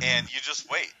 And you just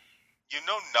wait. You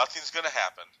know nothing's going to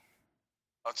happen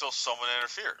until someone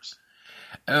interferes.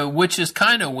 Which is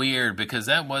kind of weird because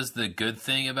that was the good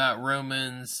thing about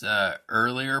Roman's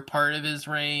earlier part of his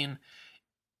reign.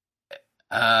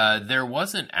 There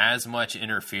wasn't as much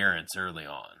interference early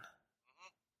on.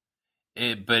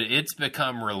 But it's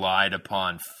become relied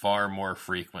upon far more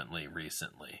frequently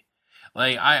recently.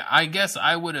 Like, I guess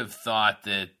I would have thought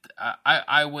that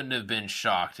I wouldn't have been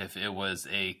shocked if it was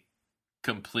a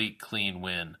complete clean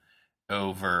win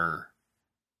over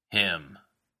him,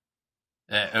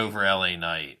 over LA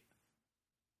Knight.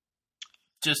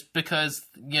 Just because,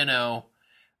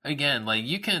 again, like,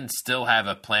 you can still have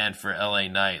a plan for LA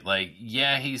Knight. Like,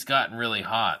 yeah, he's gotten really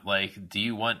hot. Like, do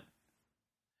you want,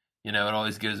 it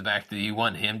always goes back to, do you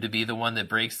want him to be the one that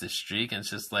breaks the streak? And it's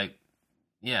just like,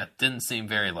 yeah, didn't seem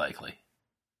very likely.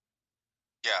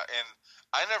 Yeah, and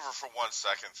I never for one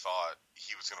second thought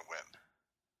he was going to win.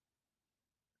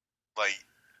 Like,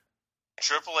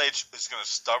 Triple H is going to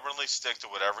stubbornly stick to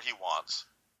whatever he wants.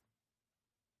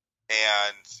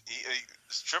 And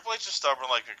Triple H is stubborn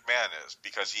like McMahon is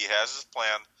because he has his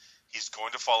plan. He's going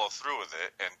to follow through with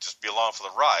it and just be along for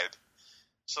the ride.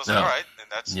 So it's like, all right, and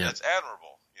that's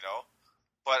admirable,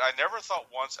 But I never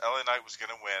thought once LA Knight was going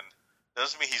to win. That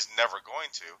doesn't mean he's never going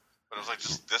to. But it was like,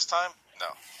 just this time? No.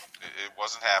 It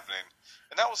wasn't happening.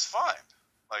 And that was fine.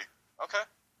 Like, okay.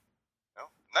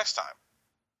 Next time.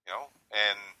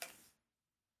 And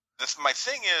my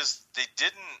thing is they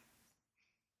didn't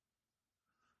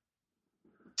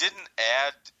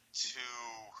add to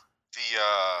the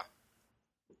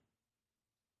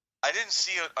I didn't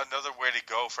see another way to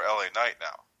go for LA Knight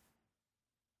now.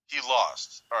 He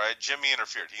lost. All right, Jimmy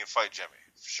interfered. He can fight Jimmy,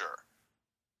 for sure.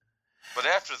 But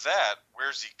after that,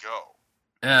 where's he go?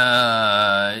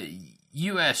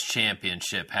 U.S.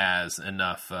 Championship has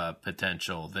enough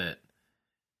potential that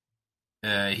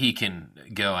he can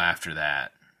go after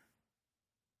that.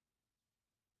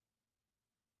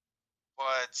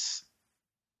 But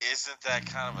isn't that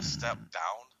kind of a step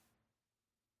down?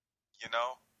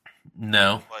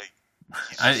 No.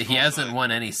 Like, he hasn't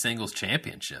won any singles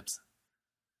championships.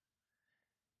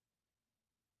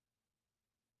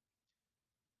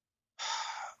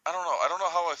 I don't know. I don't know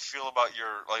how I feel about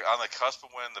your, like, on the cusp of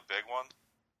winning the big one,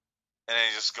 and then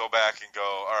you just go back and go,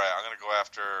 all right, I'm going to go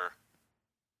after,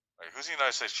 like, who's the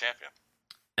United States champion?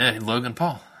 Logan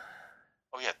Paul.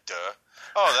 Oh, yeah, duh.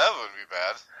 Oh, that wouldn't be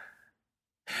bad.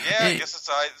 Yeah, I guess it's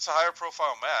a higher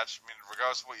profile match. I mean,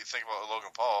 regardless of what you think about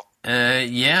Logan Paul.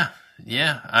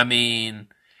 Yeah. I mean,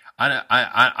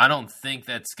 I don't think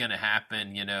that's going to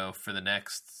happen, for the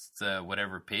next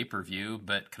whatever pay-per-view.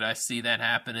 But could I see that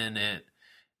happening at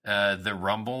the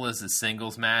Rumble as a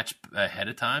singles match ahead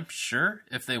of time? Sure,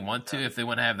 if they want to, if they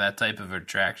want to have that type of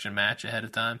attraction match ahead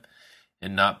of time,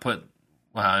 and not put.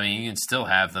 Well, I mean, you can still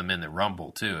have them in the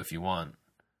Rumble too if you want.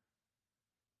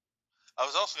 I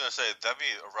was also going to say that'd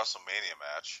be a WrestleMania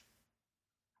match,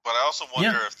 but I also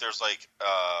wonder if there's like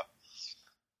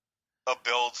a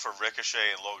build for Ricochet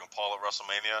and Logan Paul at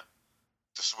WrestleMania,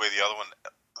 just the way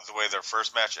the way their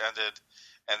first match ended,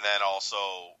 and then also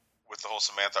with the whole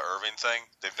Samantha Irving thing.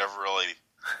 They've never really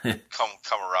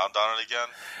come around on it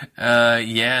again.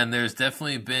 Yeah, and there's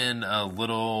definitely been a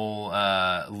little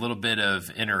bit of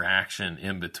interaction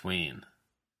in between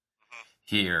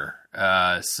here.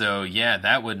 So yeah,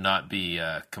 that would not be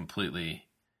completely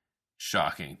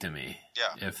shocking to me.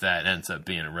 Yeah. If that ends up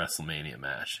being a WrestleMania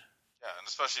match. Yeah, and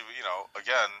especially,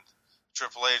 again,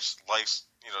 Triple H likes,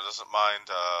 doesn't mind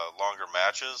longer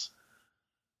matches,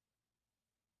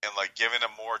 and like giving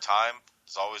him more time.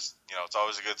 It's always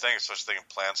a good thing, especially they can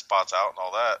plan spots out and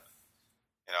all that.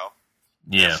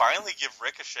 Yeah. And finally give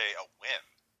Ricochet a win.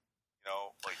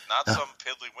 Like not some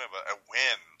piddly win, but a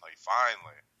win. Like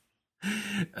finally.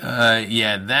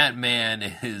 Yeah, that man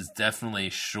is definitely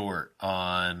short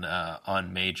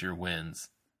on major wins.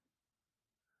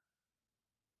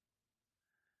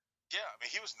 Yeah, I mean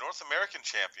he was North American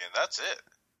champion. That's it.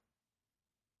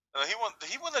 He won. Did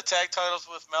he win the tag titles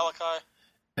with Malachi?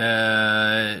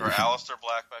 Or Aleister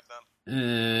Black back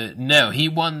then? No, he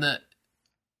won the...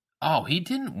 Oh, he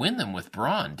didn't win them with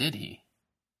Braun, did he?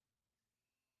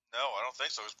 No, I don't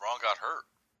think so, because Braun got hurt.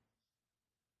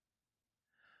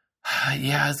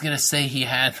 Yeah, I was going to say he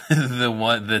had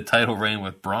the title reign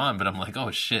with Braun, but I'm like,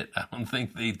 oh shit, I don't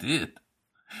think they did.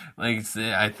 Like,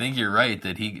 I think you're right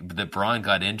that Braun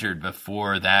got injured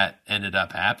before that ended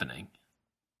up happening.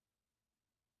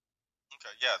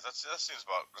 Okay, yeah, that seems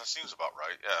about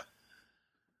right. Yeah.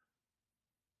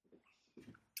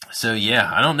 So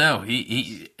yeah, I don't know.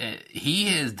 He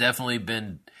has definitely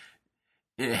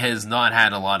has not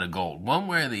had a lot of gold, one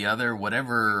way or the other.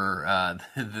 Whatever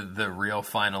the real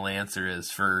final answer is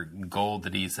for gold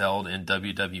that he's held in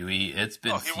WWE, it's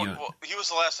been he was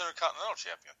the last Intercontinental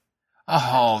champion.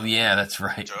 Oh yeah, that's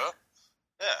right. Duh.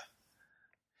 Yeah.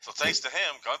 So thanks to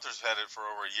him, Gunther's had it for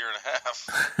over a year and a half.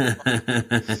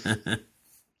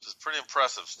 Which is pretty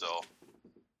impressive still.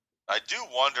 I do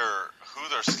wonder who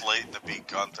they're slating to beat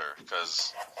Gunther,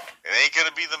 because it ain't going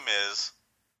to be The Miz.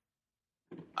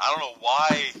 I don't know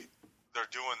why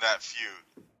they're doing that feud.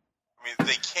 I mean,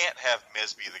 they can't have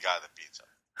Miz be the guy that beats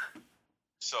him.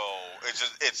 So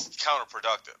it's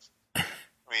counterproductive. I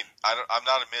mean, I'm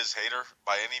not a Miz hater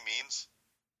by any means,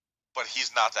 but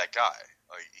he's not that guy.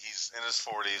 Like, he's in his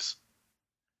 40s.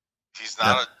 He's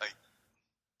not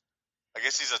I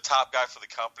guess he's a top guy for the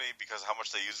company because of how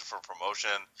much they use it for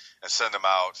promotion and send him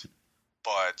out.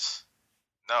 But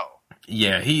no.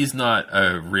 Yeah, he's not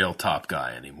a real top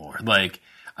guy anymore. Like,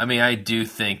 I mean, I do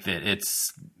think that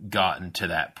it's gotten to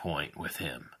that point with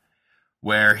him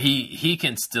where he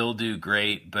can still do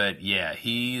great, but yeah,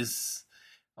 he's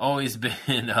always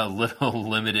been a little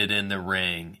limited in the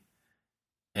ring.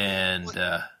 And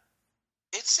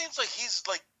it seems like he's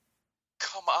like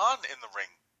come on in the ring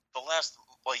the last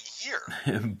year.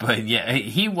 But yeah,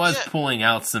 he was pulling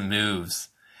out some moves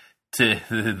to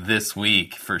this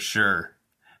week for sure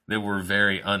that were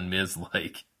very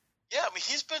un-Miz-like. Yeah, I mean,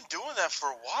 he's been doing that for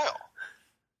a while.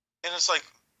 And it's like,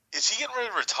 is he getting ready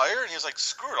to retire? And he's like,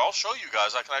 screw it, I'll show you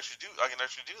guys I can actually do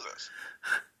this.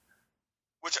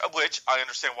 Which I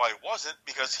understand why he wasn't,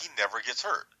 because he never gets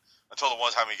hurt until the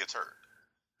one time he gets hurt.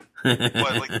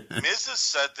 But like Miz has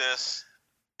said this,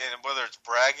 and whether it's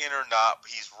bragging or not,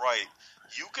 he's right.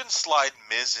 You can slide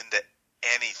Miz into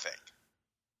anything,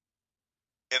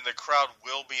 and the crowd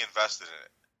will be invested in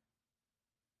it.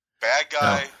 Bad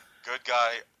guy, good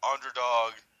guy,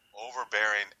 underdog,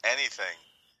 overbearing, anything.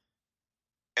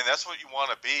 And that's what you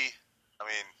want to be. I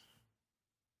mean,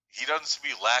 he doesn't seem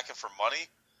to be lacking for money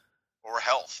or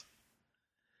health.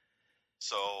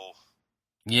 So...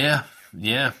 Yeah,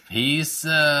 he's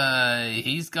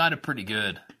got it pretty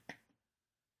good.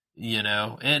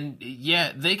 And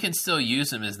yeah, they can still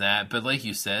use him as that, but like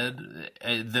you said,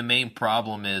 the main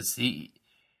problem is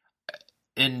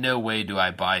in no way do I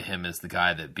buy him as the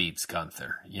guy that beats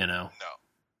Gunther, No,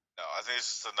 I think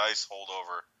it's just a nice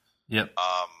holdover. Yep.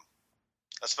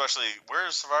 Especially, where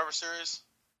is Survivor Series?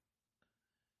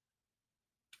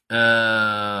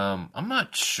 I'm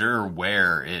not sure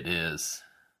where it is.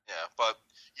 Yeah, but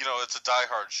it's a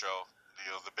diehard show.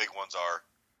 The big ones are.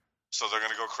 So they're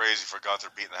going to go crazy for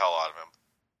Gunther beating the hell out of him.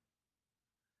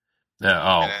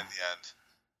 Yeah, And in the end.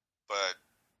 But,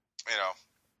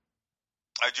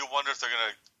 I do wonder if they're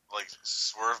going to,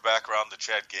 swerve back around to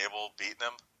Chad Gable beating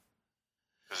him.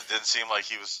 Because it didn't seem like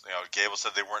he was, Gable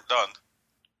said they weren't done.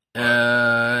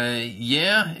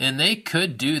 Yeah, and they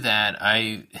could do that.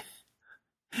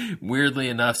 Weirdly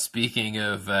enough, speaking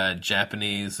of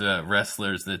Japanese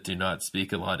wrestlers that do not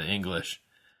speak a lot of English,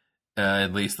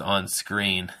 at least on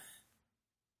screen,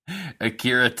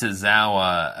 Akira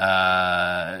Tozawa,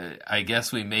 I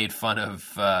guess we made fun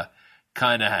of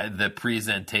kind of had the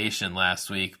presentation last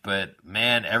week, but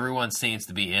man, everyone seems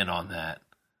to be in on that.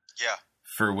 Yeah.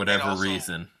 For whatever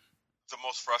reason. The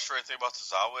most frustrating thing about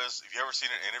Tozawa is, if you ever seen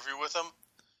an interview with him,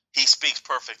 he speaks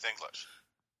perfect English.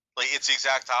 Like, it's the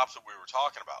exact opposite we were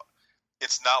talking about.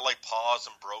 It's not like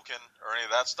paused and broken or any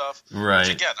of that stuff. Right.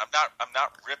 Which, again, I'm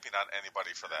not ripping on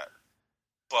anybody for that.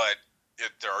 But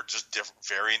there are just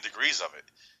varying degrees of it.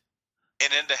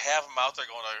 And then to have him out there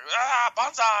going like,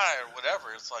 bonsai, or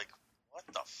whatever, it's like, what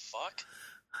the fuck?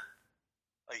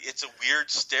 Like, it's a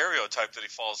weird stereotype that he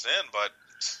falls in, but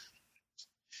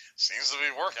seems to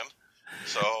be working.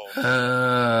 So.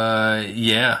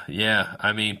 Yeah.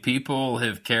 I mean, people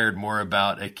have cared more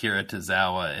about Akira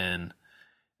Tozawa in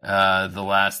the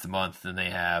last month than they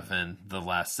have in the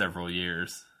last several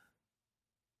years.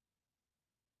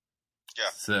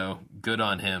 Yeah. So good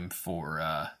on him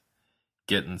for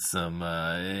getting something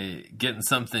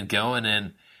going,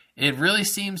 and it really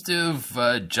seems to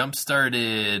have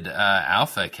jump-started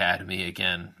Alpha Academy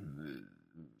again.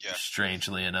 Yeah.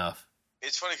 Strangely enough.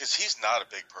 It's funny because he's not a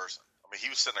big person. I mean, he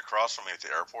was sitting across from me at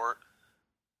the airport,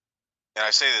 and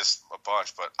I say this a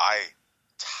bunch, but I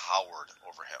towered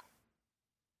over him,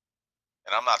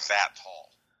 and I'm not that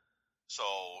tall. So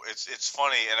it's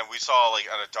funny, and then we saw, like,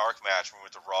 on a dark match when we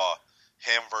went to Raw,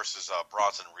 him versus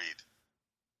Bronson Reed.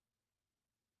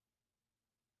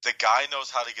 The guy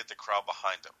knows how to get the crowd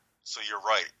behind him. So you're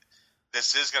right.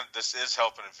 This is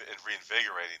helping and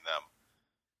reinvigorating them.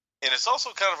 And it's also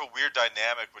kind of a weird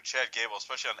dynamic with Chad Gable,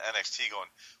 especially on NXT, going,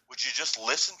 would you just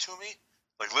listen to me?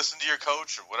 Like, listen to your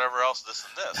coach or whatever else, this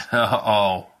and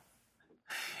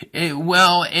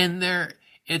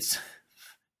this.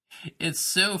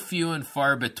 It's so few and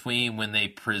far between when they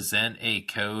present a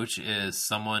coach as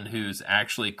someone who's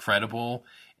actually credible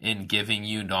in giving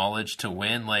you knowledge to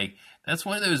win. Like, that's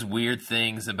one of those weird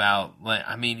things about, like,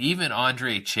 I mean, even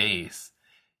Andre Chase.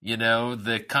 You know,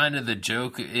 the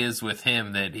joke is with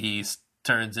him that he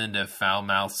turns into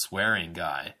foul-mouthed swearing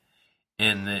guy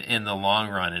in the long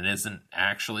run and isn't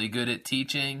actually good at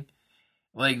teaching.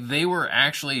 Like, they were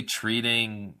actually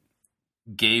treating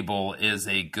Gable as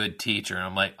a good teacher. And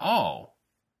I'm like, oh,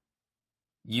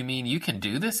 you mean you can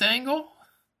do this angle?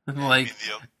 Like,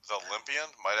 the Olympian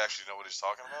might actually know what he's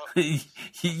talking about.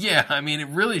 Yeah, I mean, it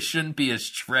really shouldn't be a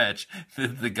stretch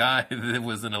that the guy that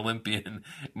was an Olympian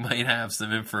might have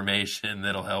some information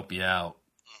that'll help you out.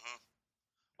 Mm-hmm.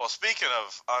 Well, speaking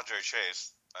of Andre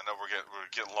Chase, I know we're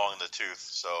getting long in the tooth,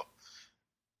 so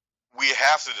we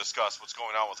have to discuss what's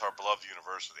going on with our beloved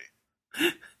university.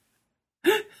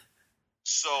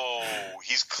 So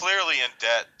he's clearly in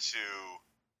debt to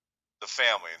the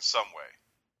family in some way.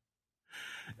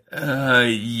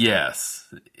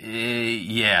 Yes.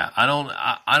 Yeah. I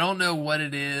don't know what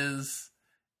it is.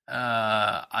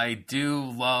 I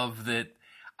do love that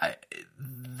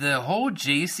the whole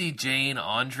JC Jane,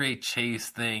 Andre Chase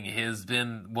thing has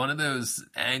been one of those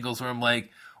angles where I'm like,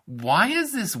 why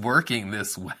is this working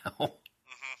this well?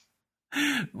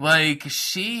 Like,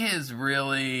 she has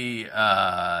really,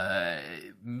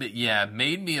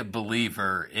 made me a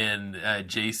believer in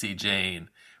JC Jane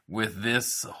with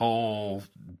this whole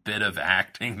bit of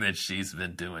acting that she's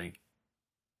been doing.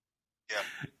 Yeah.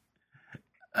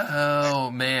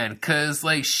 Oh, man, because,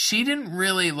 like, she didn't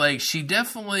really, like, she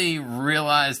definitely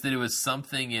realized that it was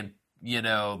something in, you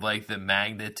know, like, the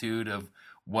magnitude of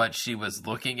what she was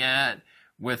looking at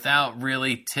without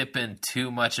really tipping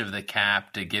too much of the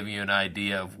cap to give you an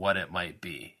idea of what it might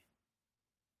be.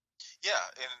 Yeah,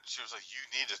 and she was like,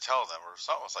 you need to tell them or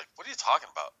something. I was like, what are you talking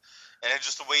about? And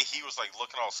just the way he was, like,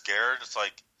 looking all scared, it's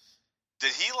like,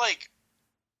 did he, like,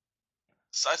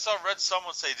 I read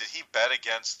someone say, did he bet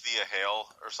against Thea Hale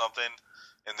or something,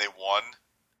 and they won?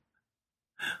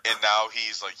 And now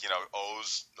he's, like, you know,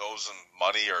 owes them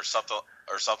money or something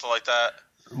like that?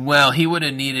 Well, he would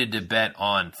have needed to bet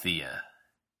on Thea,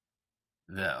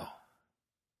 though.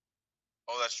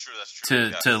 Oh, that's true.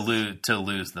 To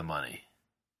lose the money.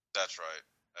 That's right.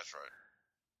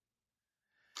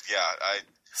 Yeah,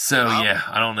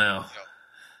 I don't know. You know,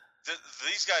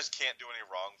 these guys can't do any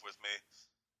wrong with me.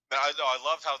 Now, I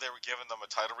loved how they were giving them a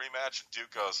title rematch, and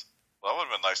Duke goes, well, that would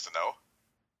have been nice to know.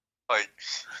 Like,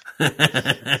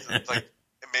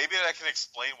 maybe that can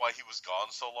explain why he was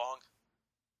gone so long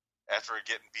after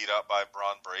getting beat up by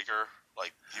Braun Breaker.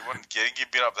 Like, he wouldn't get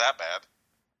beat up that bad.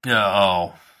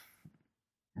 Oh,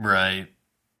 right.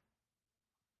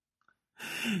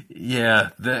 Yeah,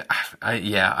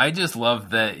 I just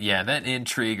love that. Yeah, that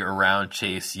intrigue around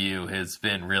Chase U has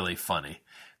been really funny.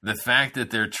 The fact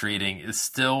that they're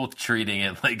still treating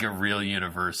it like a real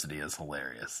university is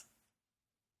hilarious.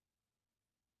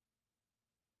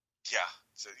 Yeah,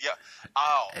 Yeah.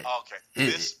 Oh, okay.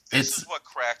 This is what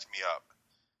cracked me up.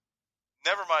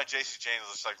 Never mind, J.C. James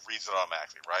just like reads it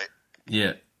automatically, right?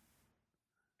 Yeah.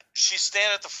 She's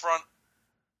standing at the front.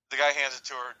 The guy hands it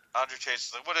to her. Andre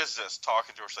Chase is like, "What is this?"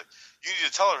 Talking to her. She's like, "You need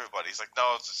to tell everybody." He's like,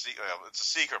 "No, it's a secret. It's a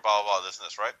secret." Blah blah blah. This and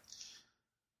this, right?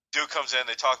 Dude comes in.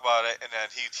 They talk about it, and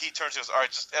then he turns and goes, "All right,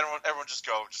 just everyone, just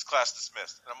go. Just class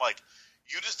dismissed." And I'm like,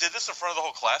 "You just did this in front of the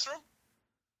whole classroom?"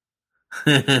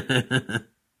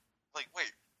 Like,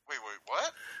 wait,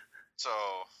 what? So,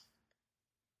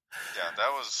 yeah,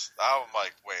 that was. I'm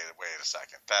like, wait a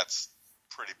second. That's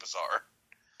pretty bizarre.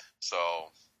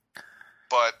 So.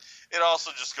 But it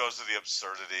also just goes to the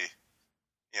absurdity,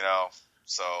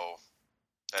 so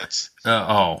it's...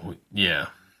 yeah.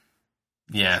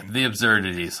 Yeah, the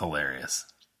absurdity is hilarious.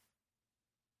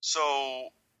 So,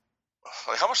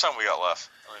 like, how much time we got left?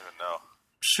 I don't even know.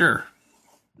 Sure.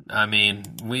 I mean,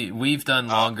 we've done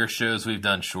longer shows, we've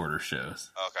done shorter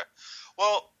shows. Okay.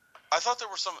 Well, I thought there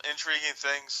were some intriguing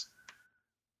things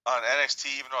on NXT,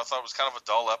 even though I thought it was kind of a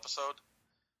dull episode.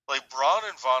 Like, Braun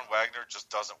and Von Wagner just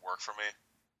doesn't work for me.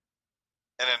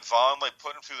 And then Von, like,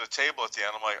 put him through the table at the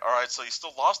end. I'm like, all right, so you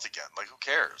still lost again. Like, who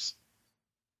cares?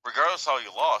 Regardless of how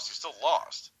you lost, you still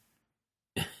lost.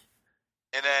 And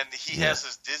then he has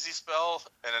his dizzy spell,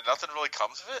 and then nothing really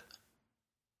comes of it.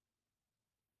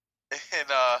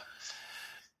 And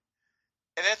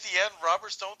at the end,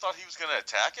 Robert Stone thought he was going to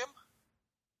attack him.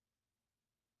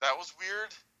 That was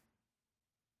weird.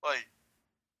 Like,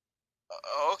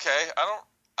 okay,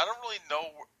 I don't really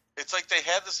know. It's like they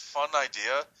had this fun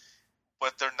idea,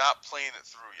 but they're not playing it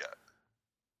through yet.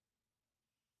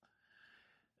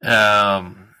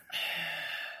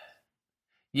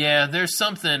 Yeah, there's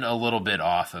something a little bit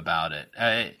off about it.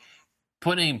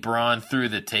 Putting Braun through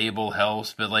the table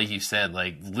helps, but like you said,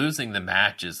 like losing the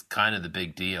match is kind of the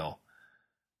big deal.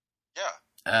 Yeah.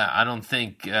 I don't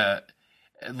think,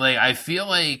 I feel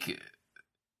like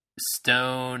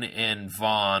Stone and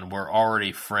Vaughn were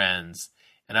already friends,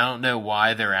 and I don't know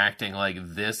why they're acting like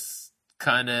this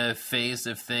kind of phase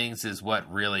of things is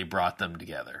what really brought them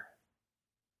together.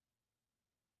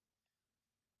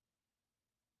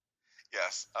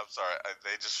 Yes, I'm sorry.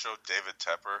 They just showed David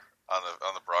Tepper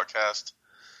on the broadcast,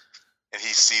 and he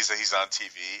sees that he's on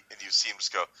TV, and you see him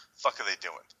just go, "Fuck are they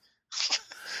doing?"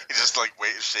 He's just like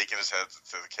shaking his head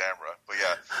to the camera. But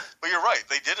yeah, but you're right.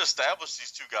 They did establish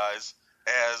these two guys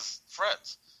as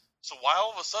friends. So why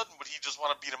all of a sudden would he just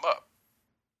want to beat him up?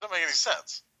 Doesn't make any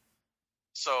sense.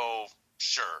 So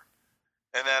sure,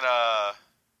 and then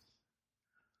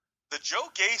the Joe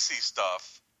Gacy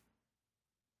stuff.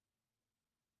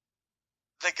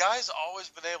 The guy's always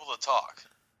been able to talk.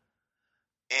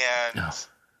 And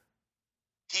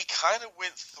he kind of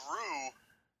went through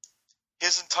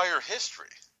his entire history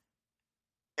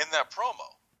in that promo.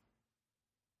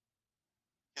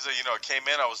 He's like, it came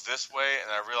in, I was this way, and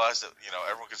I realized that,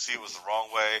 everyone could see it was the wrong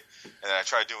way, and then I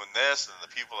tried doing this, and the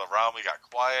people around me got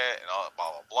quiet, and all that, blah,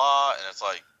 blah, blah, and it's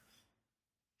like,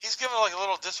 he's giving like a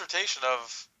little dissertation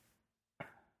of,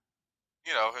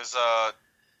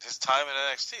 his time in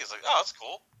NXT. It's like, oh, that's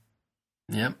cool.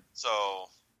 Yep. So,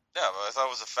 yeah, but I thought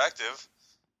it was effective.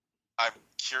 I'm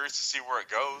curious to see where it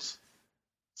goes.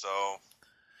 So.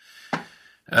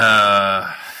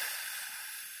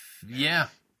 Yeah.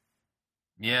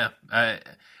 Yeah.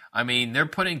 I mean, they're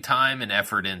putting time and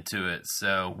effort into it,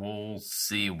 so we'll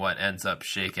see what ends up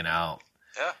shaking out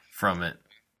from it.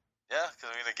 Yeah,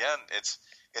 because, again, it's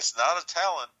not a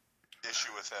talent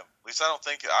issue with him. At least I don't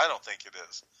think it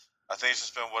is. I think it's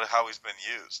just been how he's been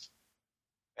used.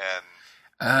 And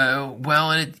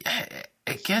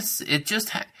I guess it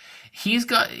just he's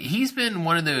been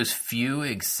one of those few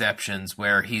exceptions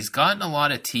where he's gotten a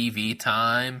lot of TV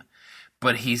time,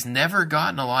 but he's never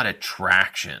gotten a lot of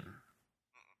traction.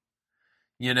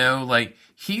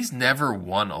 He's never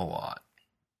won a lot.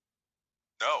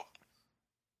 No,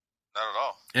 not at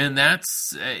all. And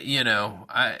that's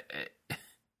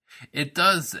it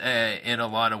does, in a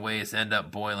lot of ways, end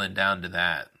up boiling down to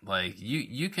that. Like,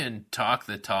 you can talk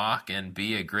the talk and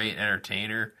be a great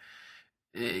entertainer.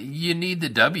 You need the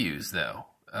W's, though.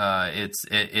 It's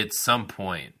at some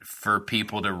point for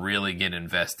people to really get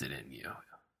invested in you.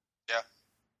 Yeah.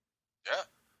 Yeah.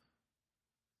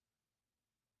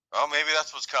 Well, maybe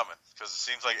that's what's coming, because it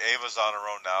seems like Ava's on her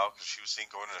own now, because she was seen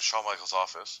going into Shawn Michaels'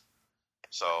 office.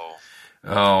 So.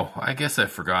 Oh, I guess I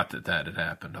forgot that had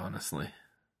happened, honestly.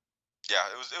 Yeah,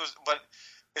 it was, but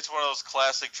it's one of those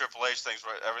classic Triple H things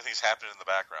where everything's happening in the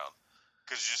background.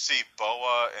 Because you see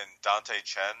Boa and Dante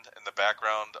Chen in the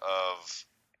background of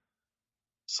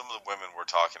some of the women we're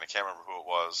talking. I can't remember who it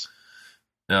was.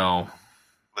 No.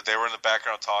 But they were in the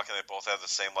background talking. They both have the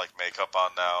same makeup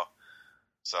on now.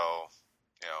 So,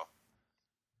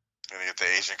 gonna get the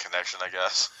Asian connection, I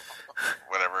guess.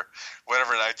 whatever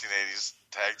 1980s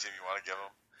tag team you want to give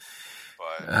them.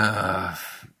 But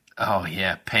oh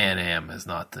yeah, Pan Am is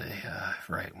not the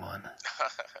right one.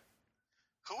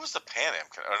 Who was the Pan Am?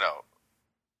 Oh no,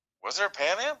 was there a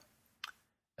Pan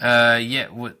Am? Yeah.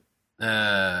 What?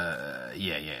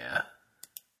 Yeah.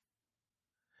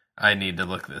 I need to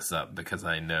look this up because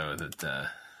I know that.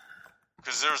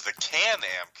 Because there was the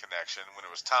Can-Am connection when it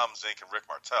was Tom Zink and Rick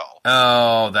Martel.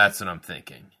 Oh, that's what I'm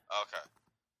thinking. Okay.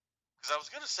 Because I was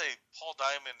going to say Paul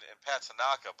Diamond and Pat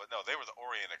Tanaka, but no, they were the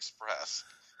Orient Express,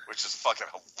 which is fucking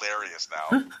hilarious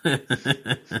now.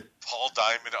 Paul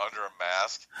Diamond under a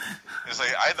mask. It's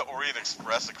like I had the Orient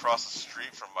Express across the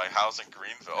street from my house in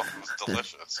Greenville. It was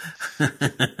delicious. I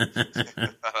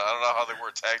don't know how they were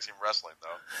tag team wrestling,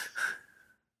 though.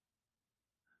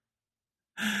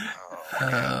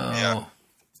 Yeah.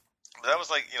 But that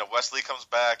was Wes Lee comes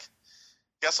back.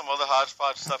 Got some other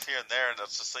hodgepodge stuff here and there, and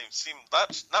that's just seemed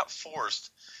not forced,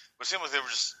 but it seemed like they were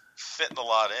just fitting a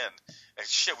lot in. And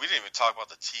shit, we didn't even talk about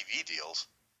the TV deals.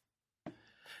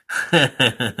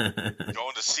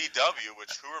 Going to CW,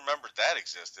 which who remembered that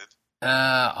existed?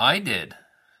 I did.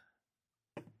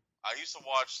 I used to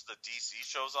watch the DC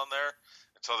shows on there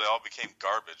until they all became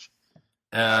garbage.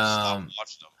 I stopped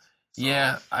watching them. So.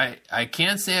 Yeah, I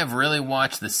can't say I've really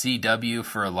watched the CW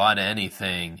for a lot of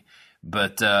anything,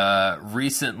 but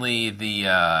recently the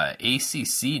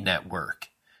ACC network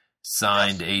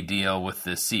signed a deal with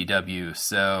the CW.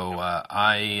 So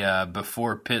I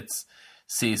before Pitt's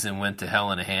season went to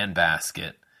hell in a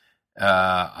handbasket,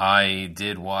 I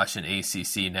did watch an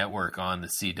ACC network on the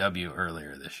CW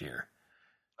earlier this year.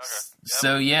 Okay. Yep.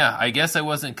 So yeah, I guess I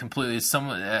wasn't completely.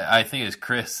 I think it was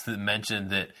Chris that mentioned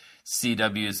that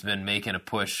CW has been making a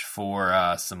push for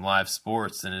some live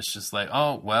sports, and it's just like,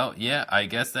 oh, well, yeah, I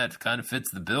guess that kind of fits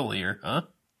the bill here, huh?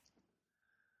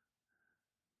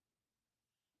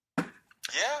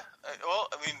 Yeah, well,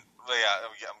 I mean,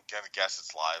 I'm going to guess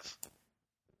it's live.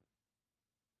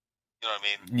 You know what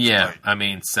I mean? Yeah, I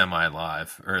mean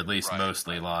semi-live, or at least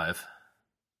mostly live.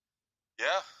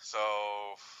 Yeah, so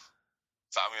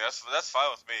I mean, that's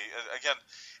fine with me. Again,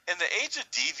 in the age of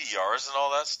DVRs and all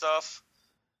that stuff,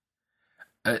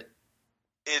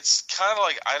 it's kind of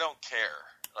like I don't care.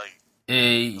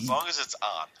 As long as it's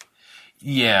on.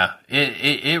 Yeah,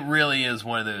 it really is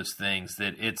one of those things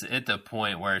that it's at the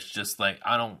point where it's just like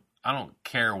I don't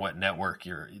care what network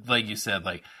you're, like you said,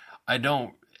 like I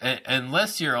don't,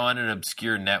 unless you're on an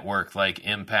obscure network like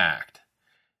Impact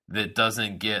that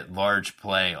doesn't get large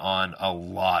play on a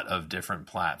lot of different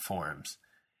platforms.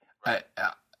 Right.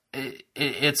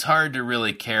 It's hard to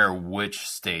really care which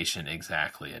station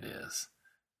exactly it is.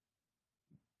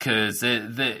 Because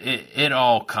it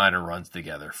all kind of runs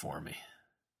together for me.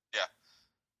 Yeah.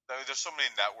 I mean, there's so many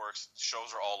networks.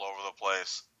 Shows are all over the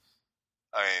place.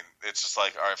 I mean, it's just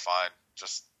like, all right, fine.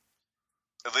 Just,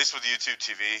 at least with YouTube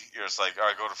TV, you're just like, all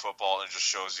right, go to football, and it just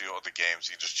shows you all the games.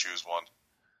 You can just choose one.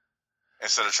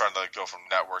 Instead of trying to go from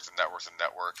network to network to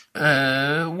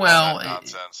network. Well,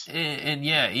 nonsense. And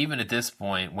yeah, even at this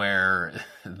point where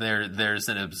there's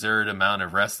an absurd amount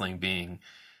of wrestling being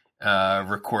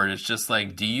recorded, it's just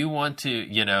like, do you want to,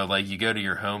 like you go to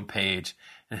your homepage,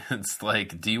 and it's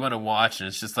like, do you want to watch? And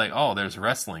it's just like, oh, there's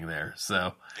wrestling there.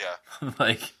 So yeah,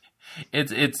 like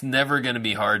it's never going to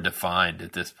be hard to find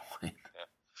at this point. Yeah.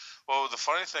 Well, the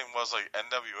funny thing was, like,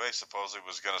 NWA supposedly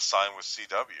was going to sign with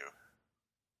CW.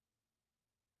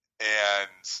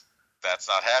 And that's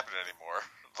not happening anymore.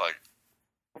 Like,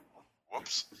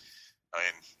 whoops. I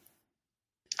mean,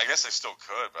 I guess they still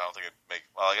could, but I don't think it'd make.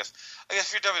 Well, I guess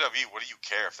if you're WWE, what do you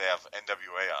care if they have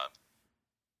NWA on?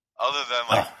 Other than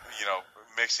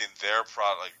mixing their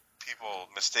product, like people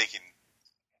mistaking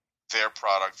their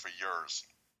product for yours.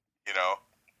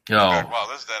 Like, wow,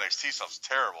 this NXT stuff's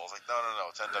terrible. It's like, no,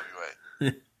 it's NWA.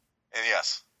 And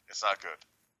yes, it's not good.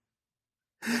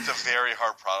 It's a very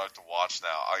hard product to watch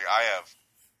now.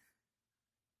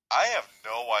 I have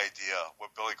no idea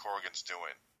what Billy Corgan's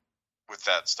doing with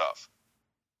that stuff.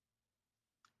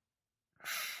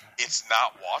 It's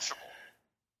not watchable.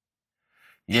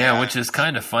 Yeah, which is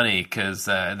kind of funny because,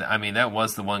 I mean, that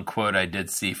was the one quote I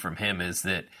did see from him, is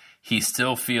that he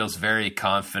still feels very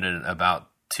confident about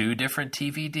 2 different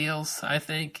TV deals, I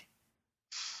think.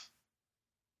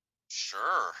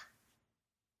 Sure.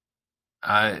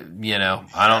 I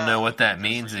don't know what that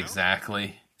means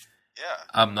exactly. Yeah.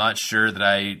 I'm not sure that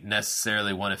I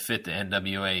necessarily want to fit the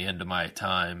NWA into my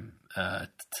time,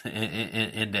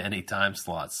 into any time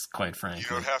slots, quite frankly. You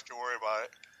don't have to worry about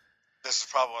it. This is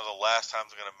probably one of the last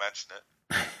times I'm going to mention it.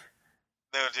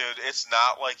 No, dude, it's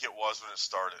not like it was when it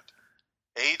started.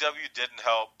 AEW didn't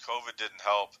help, COVID didn't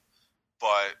help,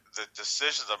 but the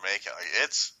decisions they're making,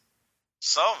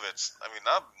 some of it's, I mean,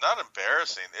 not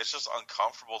embarrassing. It's just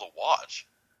uncomfortable to watch.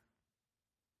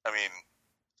 I mean,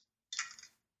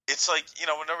 it's like,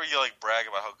 whenever you brag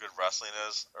about how good wrestling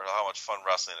is or how much fun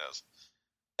wrestling is,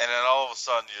 and then all of a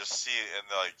sudden you just see it and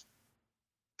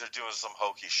they're doing some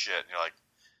hokey shit, and you're like,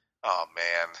 oh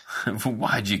man,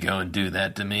 why'd you go and do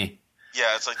that to me?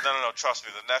 Yeah, it's like, no, trust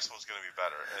me, the next one's going to be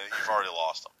better, and you've already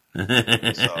lost them.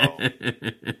 So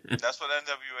that's what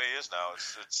NWA is now.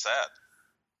 It's sad.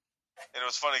 And it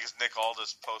was funny because Nick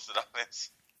Aldis posted on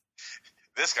this.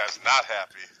 This guy's not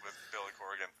happy with Billy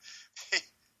Corgan.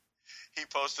 He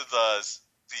posted the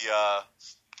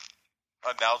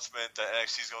announcement that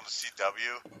NXT's going to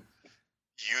CW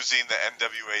using the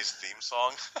NWA's theme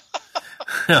song.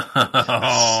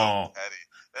 Oh. So petty.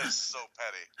 That is so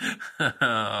petty.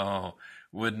 Oh,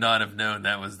 would not have known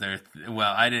that was their.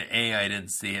 Well, I didn't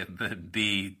see it, but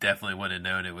B, definitely wouldn't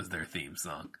have known it was their theme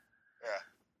song.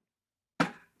 Yeah,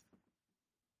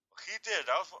 he did.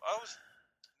 I was.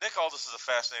 Nick Aldis is a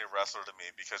fascinating wrestler to me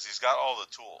because he's got all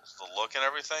the tools, the look and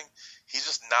everything. He's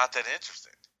just not that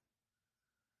interesting.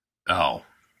 Oh,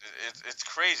 it's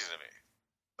crazy to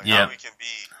me. Yeah. How he can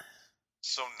be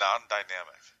so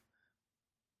non-dynamic,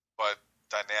 but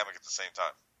dynamic at the same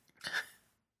time.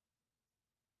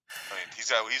 I mean,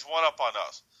 he's one up on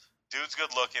us. Dude's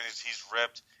good looking. He's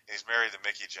ripped, and he's married to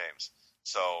Mickie James.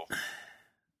 So,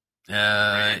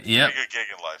 yep. Pretty good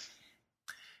gig in life.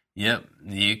 Yep,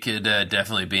 you could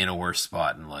definitely be in a worse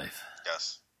spot in life.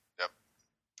 Yes. Yep.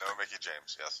 No Mickie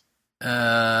James. Yes.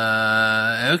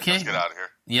 Okay. Let's get out of here.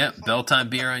 Yep. Bell time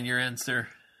beer on your end, sir.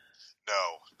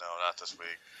 No, not this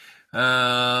week.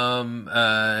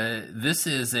 This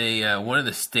is one of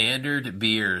the standard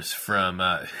beers from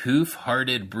Hoof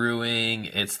Hearted Brewing.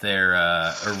 It's their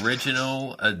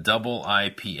original double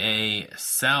IPA,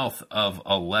 south of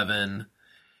 11,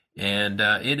 and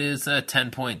it is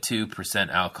 10.2%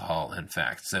 alcohol. In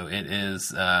fact, so it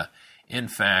is in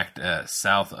fact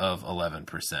south of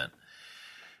 11%,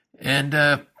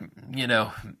 and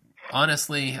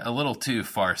honestly, a little too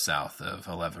far south of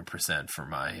 11% for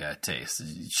my taste.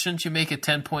 Shouldn't you make it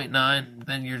 10.9?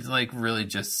 Then you're really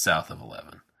just south of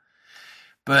 11.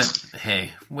 But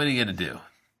hey, what are you gonna do?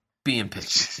 Being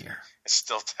picky here. It's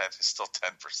still 10. It's still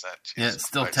 10%. Yeah, it's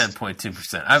still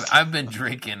 10.2%. I've been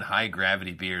drinking high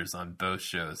gravity beers on both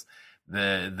shows.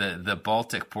 The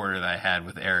Baltic Porter that I had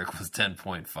with Eric was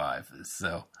 10.5.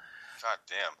 So, God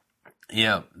damn.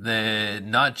 Yeah,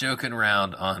 not joking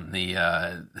around on the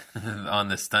on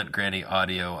the Stunt Granny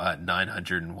Audio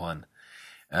 901.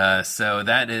 So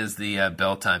that is the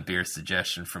Belltime beer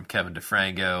suggestion from Kevin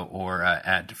DeFrango, or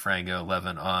at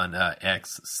DeFrango11 on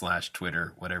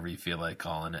X/Twitter, whatever you feel like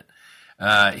calling it.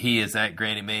 He is at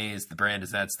Granny Maze. The brand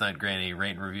is at Stunt Granny.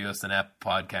 Rate and review us on Apple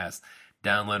Podcasts.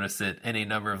 Download us at any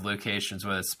number of locations,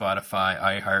 whether it's Spotify,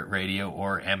 iHeartRadio,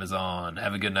 or Amazon.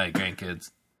 Have a good night, grandkids.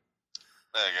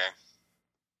 There you go.